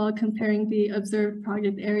projects, while comparing the observed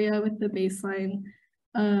project area with the baseline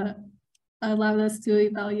allowed us to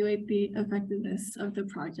evaluate the effectiveness of the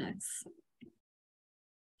projects.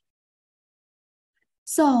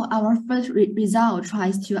 So our first result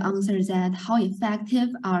tries to answer that how effective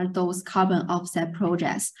are those carbon offset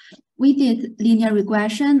projects. We did linear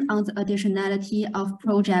regression on the additionality of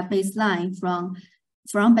project baseline from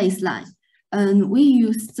baseline. And we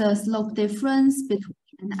used the slope difference between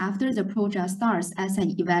and after the project starts as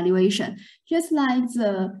an evaluation. Just like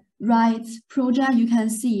the right project, you can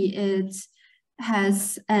see it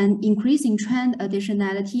has an increasing trend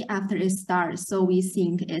additionality after it starts. So we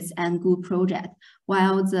think it's a good project,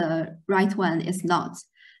 while the right one is not.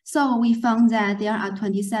 So we found that there are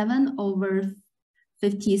 27 over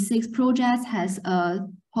 56 projects has a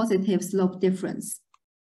positive slope difference.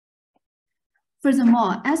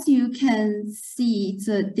 Furthermore, as you can see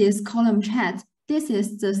this column chart, this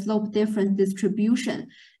is the slope difference distribution.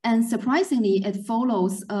 And surprisingly, it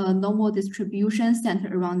follows a normal distribution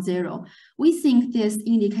centered around 0. We think this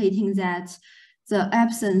indicating that the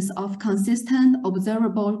absence of consistent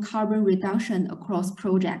observable carbon reduction across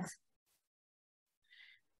projects.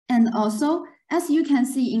 And also, as you can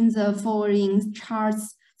see in the following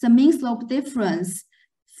charts, the mean slope difference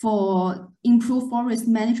for improved forest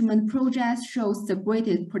management projects shows the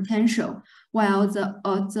greatest potential, while the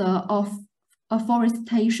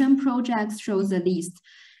afforestation projects shows the least.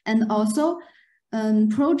 And also,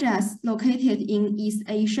 projects located in East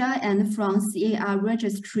Asia and from CAR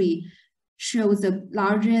registry show the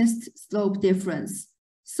largest slope difference.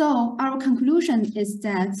 So our conclusion is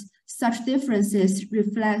that such differences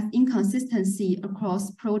reflect inconsistency across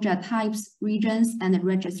project types, regions, and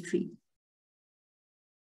registry.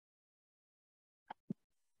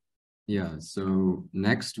 Yeah, so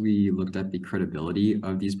next we looked at the credibility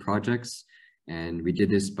of these projects. And we did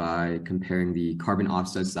this by comparing the carbon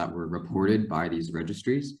offsets that were reported by these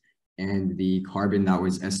registries and the carbon that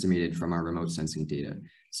was estimated from our remote sensing data.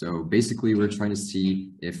 So basically, we're trying to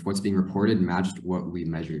see if what's being reported matched what we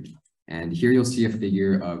measured. And here you'll see a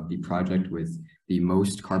figure of the project with the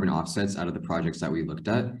most carbon offsets out of the projects that we looked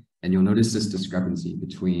at. And you'll notice this discrepancy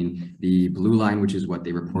between the blue line, which is what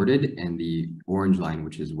they reported, and the orange line,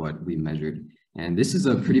 which is what we measured. And this is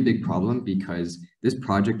a pretty big problem because this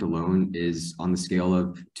project alone is on the scale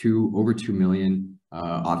of over 2 million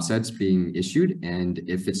offsets being issued. And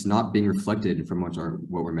if it's not being reflected from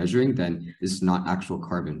what we're measuring, then this is not actual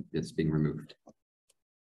carbon that's being removed.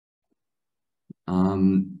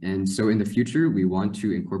 And so in the future, we want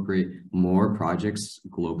to incorporate more projects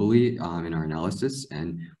globally in our analysis.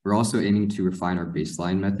 And we're also aiming to refine our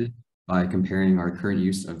baseline method by comparing our current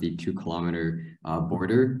use of the 2-kilometer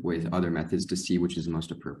border with other methods to see which is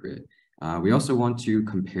most appropriate. We also want to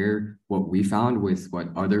compare what we found with what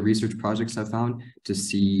other research projects have found to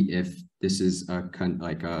see if this is a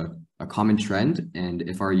common trend and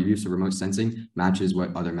if our use of remote sensing matches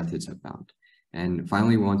what other methods have found. And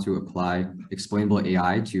finally, we want to apply explainable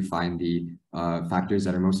AI to find the factors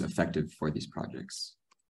that are most effective for these projects.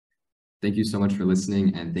 Thank you so much for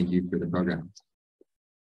listening, and thank you for the program.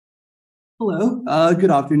 Hello,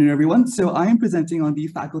 good afternoon, everyone. So I am presenting on the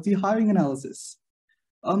faculty hiring analysis.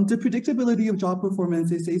 The predictability of job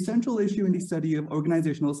performance is a central issue in the study of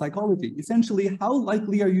organizational psychology. Essentially, how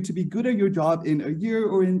likely are you to be good at your job in a year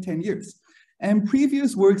or in 10 years? And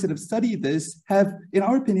previous works that have studied this have, in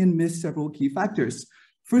our opinion, missed several key factors.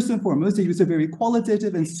 First and foremost, they use a very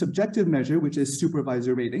qualitative and subjective measure, which is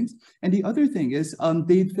supervisor ratings. And the other thing is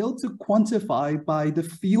they failed to quantify by the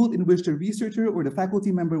field in which the researcher or the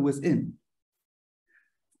faculty member was in.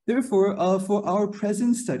 Therefore, for our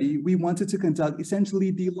present study, we wanted to conduct essentially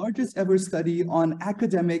the largest ever study on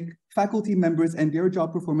academic faculty members and their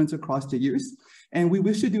job performance across the years. And we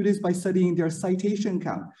wish to do this by studying their citation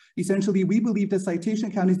count. Essentially, we believe that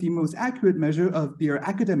citation count is the most accurate measure of their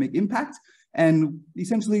academic impact and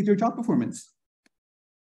essentially their job performance.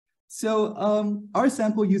 So our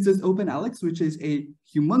sample uses OpenAlex, which is a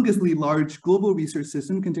humongously large global research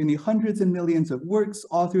system containing hundreds and millions of works,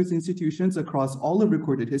 authors, institutions across all of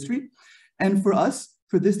recorded history. And for us,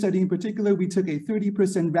 for this study in particular, we took a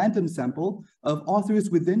 30% random sample of authors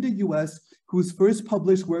within the US whose first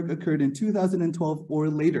published work occurred in 2012 or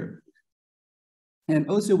later. And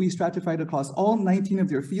also we stratified across all 19 of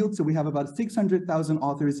their fields, so we have about 600,000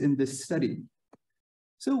 authors in this study.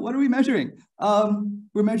 So what are we measuring?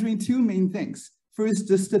 We're measuring two main things. First,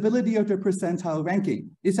 the stability of their percentile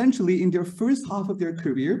ranking. Essentially, in their first half of their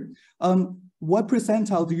career, what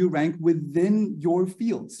percentile do you rank within your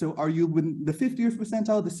field? So are you within the 50th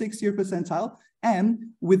percentile, the 60th percentile? And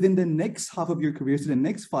within the next half of your career, so the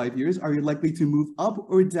next 5 years, are you likely to move up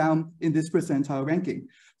or down in this percentile ranking?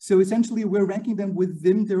 So essentially, we're ranking them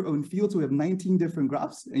within their own field. So we have 19 different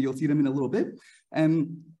graphs, and you'll see them in a little bit.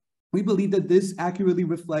 And we believe that this accurately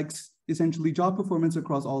reflects essentially job performance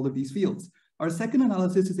across all of these fields. Our second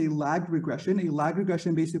analysis is a lagged regression. A lagged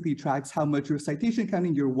regression basically tracks how much your citation count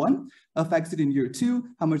in year 1 affects it in year 2,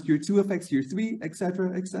 how much year 2 affects year 3, et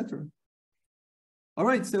cetera, et cetera. All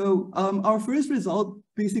right, so our first result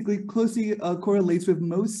basically closely correlates with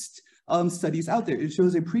most studies out there. It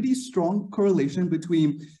shows a pretty strong correlation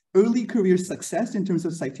between early career success in terms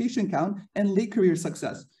of citation count and late career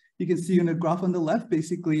success. You can see in the graph on the left,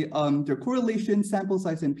 basically their correlation, sample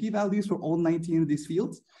size, and p-values for all 19 of these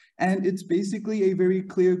fields. And it's basically a very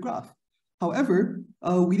clear graph. However,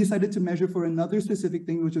 we decided to measure for another specific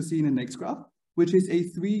thing, which you'll see in the next graph, which is a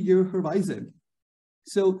 3-year horizon.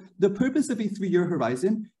 So the purpose of a 3-year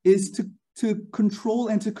horizon is to control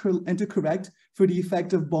and to correct for the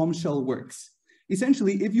effect of bombshell works.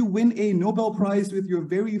 Essentially, if you win a Nobel Prize with your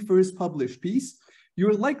very first published piece,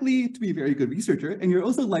 you're likely to be a very good researcher, and you're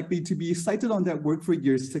also likely to be cited on that work for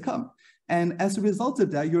years to come. And as a result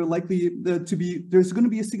of that, you're likely there's going to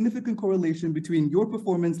be a significant correlation between your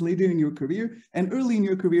performance later in your career and early in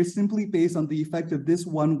your career simply based on the effect of this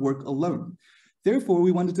one work alone. Therefore,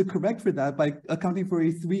 we wanted to correct for that by accounting for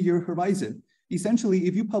a 3-year horizon. Essentially,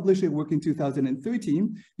 if you publish a work in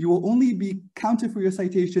 2013, you will only be counted for your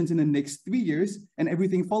citations in the next 3 years, and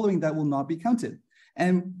everything following that will not be counted.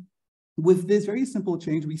 And with this very simple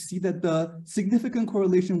change, we see that the significant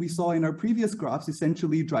correlation we saw in our previous graphs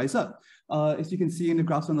essentially dries up. As you can see in the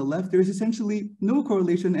graphs on the left, there is essentially no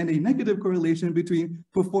correlation and a negative correlation between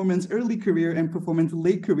performance early career and performance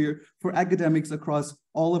late career for academics across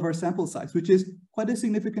all of our sample size, which is quite a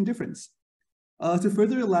significant difference. To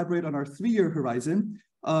further elaborate on our 3-year horizon,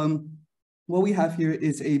 what we have here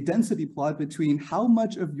is a density plot between how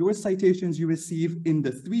much of your citations you receive in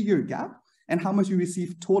the 3-year gap and how much you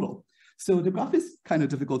receive total. So the graph is kind of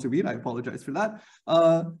difficult to read, I apologize for that.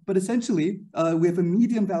 But essentially, we have a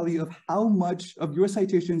median value of how much of your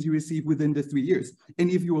citations you receive within the 3 years.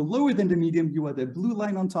 And if you are lower than the median, you are the blue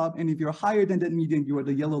line on top. And if you're higher than that median, you are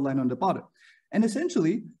the yellow line on the bottom. And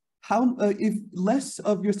essentially, if less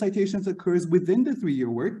of your citations occurs within the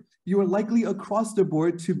 3-year work, you are likely across the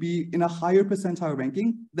board to be in a higher percentile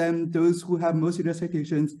ranking than those who have most of their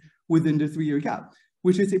citations within the 3-year gap,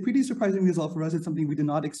 which is a pretty surprising result for us. It's something we did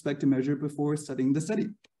not expect to measure before studying the study.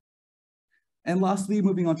 And lastly,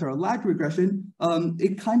 moving on to our lag regression,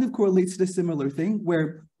 it kind of correlates to a similar thing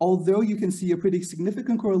where although you can see a pretty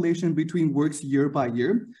significant correlation between works year by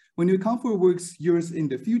year, when you account for works years in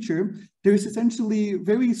the future, there's essentially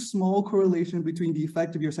very small correlation between the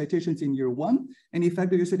effect of your citations in year 1 and the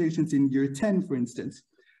effect of your citations in year 10, for instance.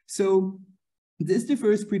 So This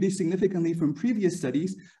differs pretty significantly from previous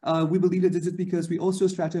studies. We believe that this is because we also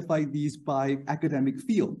stratified these by academic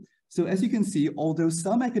field. So as you can see, although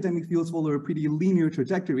some academic fields follow a pretty linear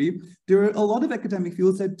trajectory, there are a lot of academic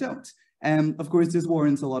fields that don't. And of course, this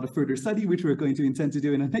warrants a lot of further study, which we're going to intend to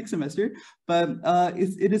do in the next semester. But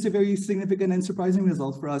it is a very significant and surprising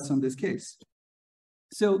result for us on this case.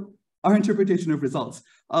 So our interpretation of results.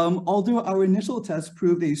 Although our initial test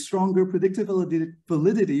proved a stronger predictive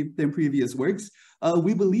validity than previous works,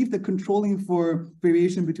 we believe that controlling for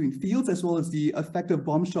variation between fields as well as the effect of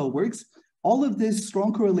bombshell works, all of this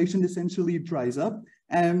strong correlation essentially dries up.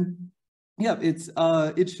 And yeah,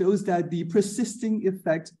 it shows that the persisting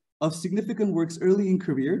effect of significant works early in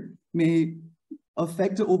career may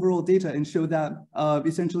affect the overall data and show that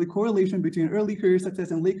essentially correlation between early career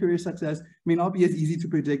success and late career success may not be as easy to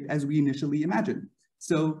predict as we initially imagined.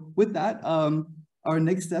 So with that, our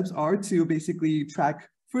next steps are to basically track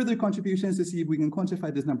further contributions to see if we can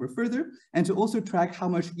quantify this number further, and to also track how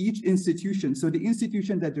much each institution, so the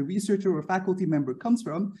institution that the researcher or faculty member comes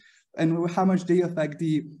from, and how much they affect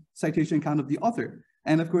the citation count of the author.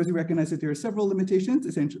 And of course, we recognize that there are several limitations,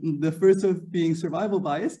 essentially the first of being survival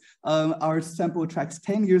bias. Our sample tracks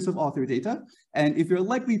 10 years of author data. And if you're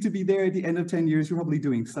likely to be there at the end of 10 years, you're probably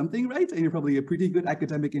doing something right, and you're probably a pretty good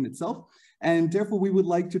academic in itself. And therefore, we would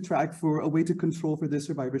like to track for a way to control for this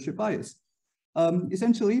survivorship bias.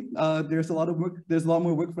 Essentially, there's a lot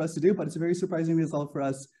more work for us to do, but it's a very surprising result for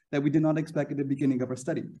us that we did not expect at the beginning of our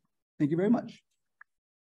study. Thank you very much.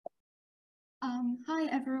 Hi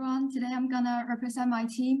everyone, today I'm gonna represent my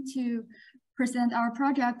team to present our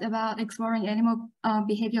project about exploring animal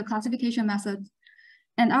behavior classification methods.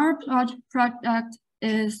 And our project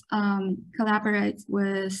is collaborates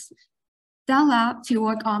with Dan Lab to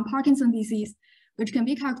work on Parkinson's disease, which can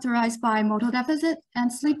be characterized by motor deficit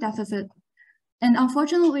and sleep deficit. And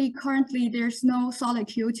unfortunately, currently there's no solid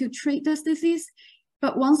cure to treat this disease.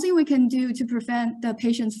 But one thing we can do to prevent the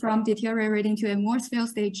patients from deteriorating to a more severe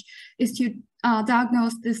stage is to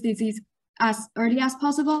diagnose this disease as early as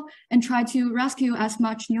possible and try to rescue as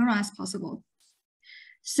much neuron as possible.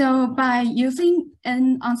 So by using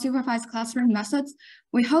an unsupervised clustering methods,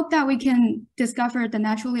 we hope that we can discover the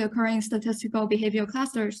naturally occurring statistical behavioral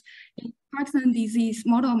clusters in Parkinson's disease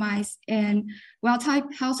model mice and wild-type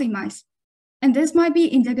healthy mice. And this might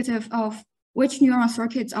be indicative of which neuron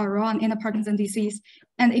circuits are run in the Parkinson's disease,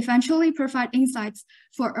 and eventually provide insights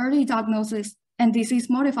for early diagnosis and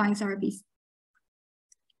disease-modifying therapies.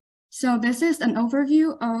 So this is an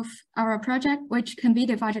overview of our project, which can be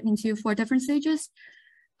divided into 4 different stages.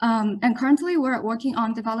 And currently, we're working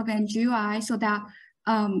on developing GUI so that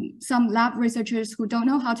some lab researchers who don't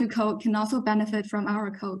know how to code can also benefit from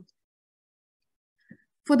our code.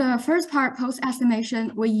 For the first part,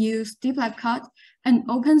 post-estimation, we use DeepLabCut, an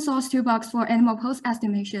open source toolbox for animal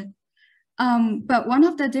post-estimation. But one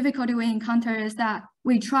of the difficulty we encounter is that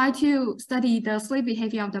we try to study the sleep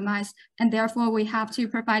behavior of the mice, and therefore we have to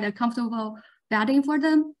provide a comfortable bedding for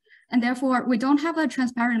them. And therefore, we don't have a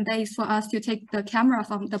transparent base for us to take the camera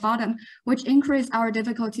from the bottom, which increases our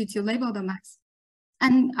difficulty to label the mice.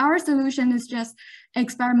 And our solution is just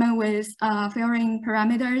experiment with varying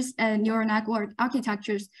parameters and neural network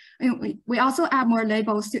architectures. We also add more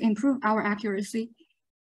labels to improve our accuracy.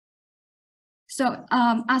 So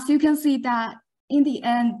as you can see that in the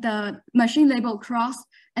end, the machine label cross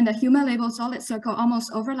and the human label solid circle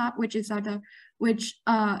almost overlap, which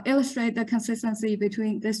illustrate the consistency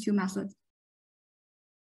between these 2 methods.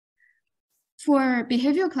 For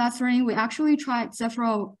behavioral clustering, we actually tried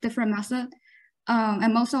several different methods.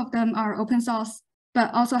 And most of them are open source,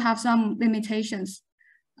 but also have some limitations.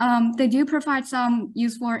 They do provide some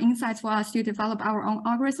useful insights for us to develop our own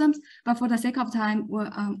algorithms, but for the sake of time,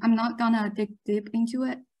 I'm not gonna dig deep into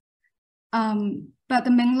it. But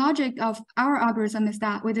the main logic of our algorithm is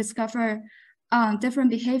that we discover different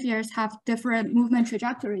behaviors have different movement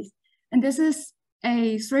trajectories. And this is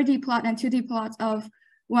a 3D plot and 2D plot of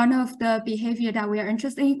one of the behavior that we are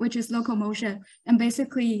interested in, which is locomotion. And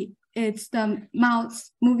basically, it's the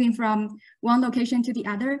mouse moving from one location to the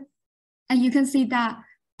other. And you can see that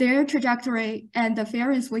their trajectory and the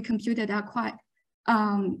variance we computed are quite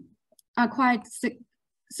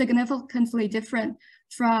significantly different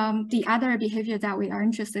from the other behavior that we are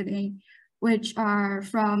interested in, which are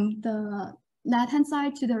from the left-hand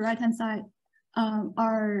side to the right-hand side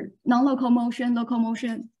are non-locomotion,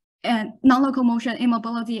 locomotion, and non-locomotion,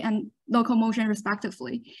 immobility, and locomotion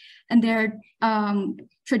respectively. And their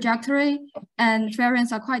trajectory and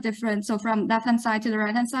variance are quite different. So from left-hand side to the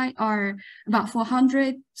right-hand side are about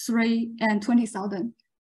 400, 3, and 20,000.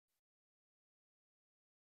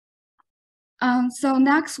 So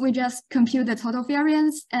next, we just compute the total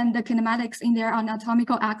variance and the kinematics in their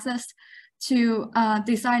anatomical axis to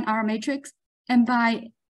design our matrix. And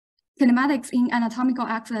by kinematics in anatomical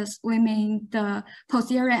axis, we mean the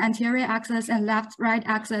posterior anterior axis and left right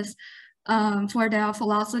axis for their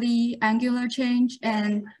velocity, angular change,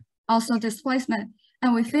 and also displacement.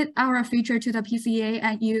 And we fit our feature to the PCA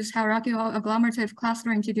and use hierarchical agglomerative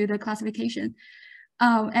clustering to do the classification.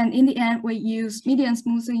 And in the end, we use median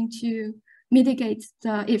smoothing to mitigate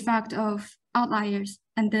the effect of outliers.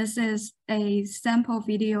 And this is a sample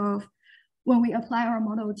video of when we apply our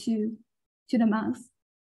model to the mouse.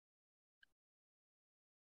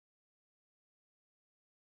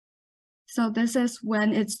 So this is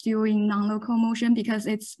when it's doing non-local motion because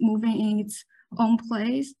it's moving in its own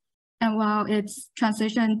place. And while it's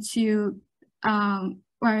transitioned to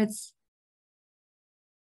where it's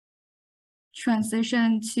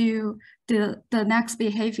transition to the next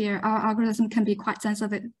behavior, our algorithm can be quite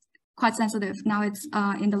sensitive. Now it's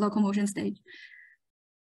in the locomotion stage.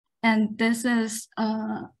 And this is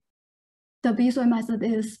the BSOI method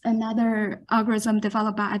is another algorithm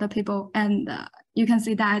developed by other people. And you can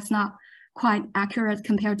see that it's not quite accurate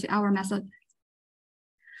compared to our method.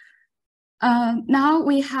 Now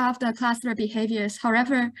we have the cluster behaviors.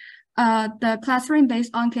 However, the clustering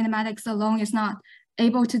based on kinematics alone is not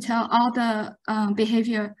able to tell all the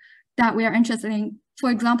behavior that we are interested in. For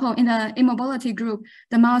example, in the immobility group,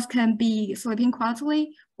 the mouse can be sleeping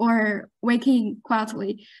quietly or waking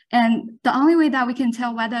quietly. And the only way that we can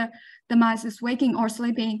tell whether the mouse is waking or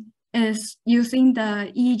sleeping is using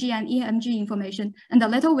the EEG and EMG information. And the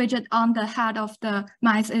little widget on the head of the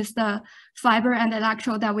mice is the fiber and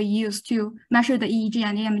electrode that we use to measure the EEG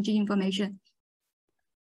and EMG information.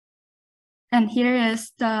 And here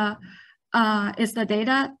is the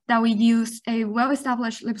data that we use a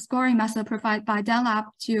well-established lip scoring method provided by DanLab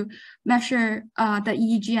to measure the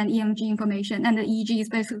EEG and EMG information. And the EEG is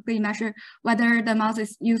basically measure whether the mouse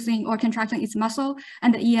is using or contracting its muscle,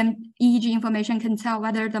 and the EEG information can tell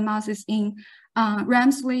whether the mouse is in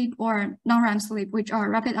REM sleep or non-REM sleep, which are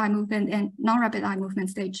rapid eye movement and non-rapid eye movement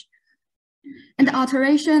stage. And the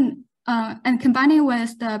alteration and combining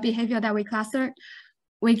with the behavior that we clustered,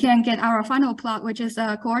 we can get our final plot, which is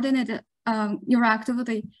a coordinated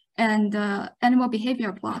neuroactivity and animal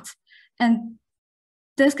behavior plot. And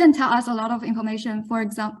this can tell us a lot of information, for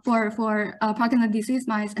example, for Parkinson's disease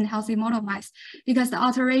mice and healthy model mice, because the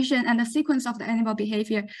alteration and the sequence of the animal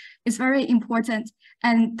behavior is very important.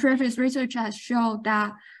 And previous research has shown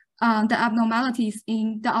that the abnormalities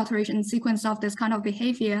in the alteration sequence of this kind of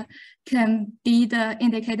behavior can be the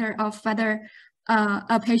indicator of whether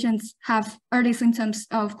a patient have early symptoms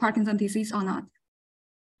of Parkinson's disease or not.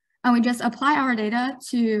 And we just apply our data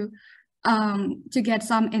to get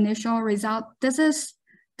some initial result. This is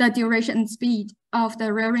the duration and speed of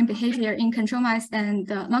the rearing behavior in control mice and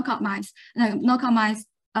the knockout mice. The knockout mice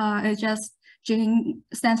is just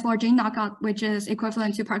stands for gene knockout, which is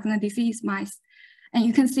equivalent to Parkinson's disease mice. And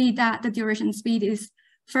you can see that the duration and speed is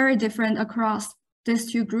very different across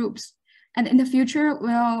these two groups. And in the future,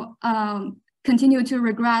 we'll continue to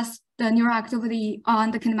regress the neuroactivity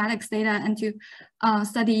on the kinematics data and to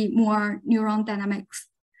study more neuron dynamics.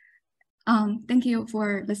 Thank you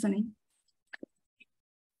for listening.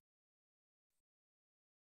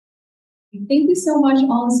 Thank you so much,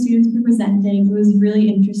 all the students, for presenting. It was really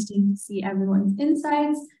interesting to see everyone's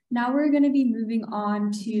insights. Now we're going to be moving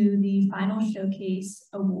on to the final showcase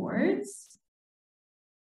awards.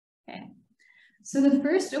 Okay. So the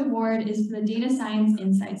first award is the Data Science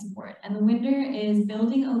Insights Award, and the winner is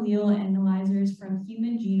Building Allele Analyzers from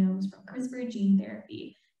Human Genomes from CRISPR Gene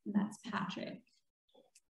Therapy, and that's Patrick.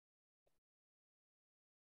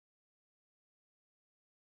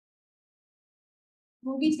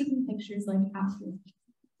 We'll be taking pictures like after.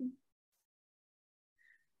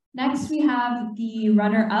 Next, we have the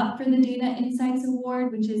runner-up for the Data Insights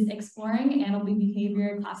Award, which is Exploring Animal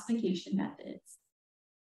Behavior Classification Methods.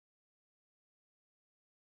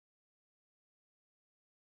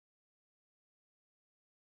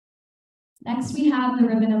 Next, we have the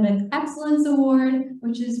Ribbon of Excellence Award,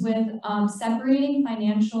 which is with separating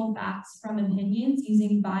financial facts from opinions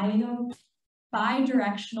using bidirectional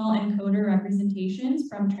encoder representations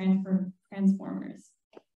from transformers.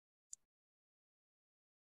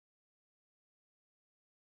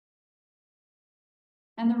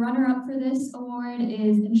 And the runner-up for this award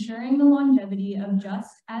is Ensuring the Longevity of Just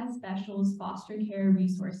Add Special's Foster Care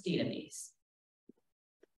Resource Database.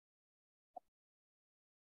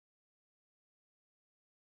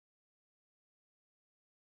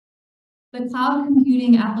 The Cloud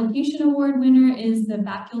Computing Application Award winner is the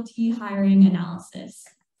Faculty Hiring Analysis.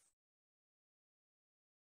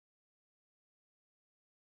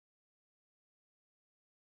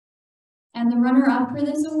 And the runner-up for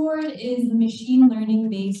this award is the machine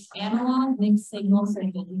learning-based analog mixed signal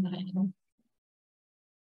circuit design.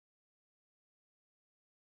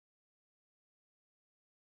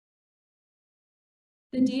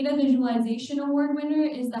 The Data Visualization Award winner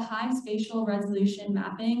is the high spatial resolution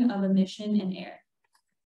mapping of emission and air.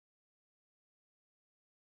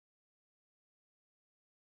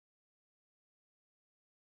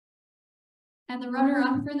 And the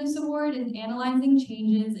runner-up for this award is Analyzing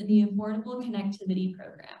Changes in the Affordable Connectivity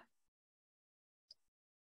Program.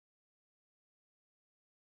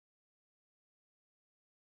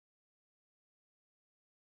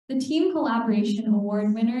 The Team Collaboration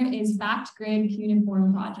Award winner is Fact Grid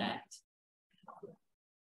Cuneiform Project.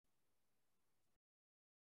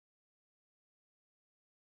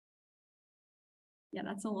 Yeah,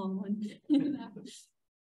 that's a long one.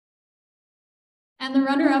 And the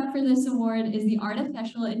runner-up for this award is the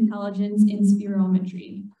Artificial Intelligence in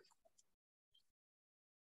Spirometry.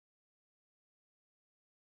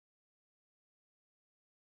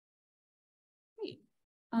 Great.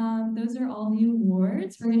 Those are all the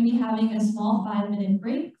awards. We're going to be having a small 5-minute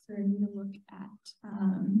break for you to look at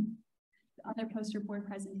the other poster board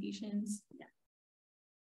presentations. Yeah.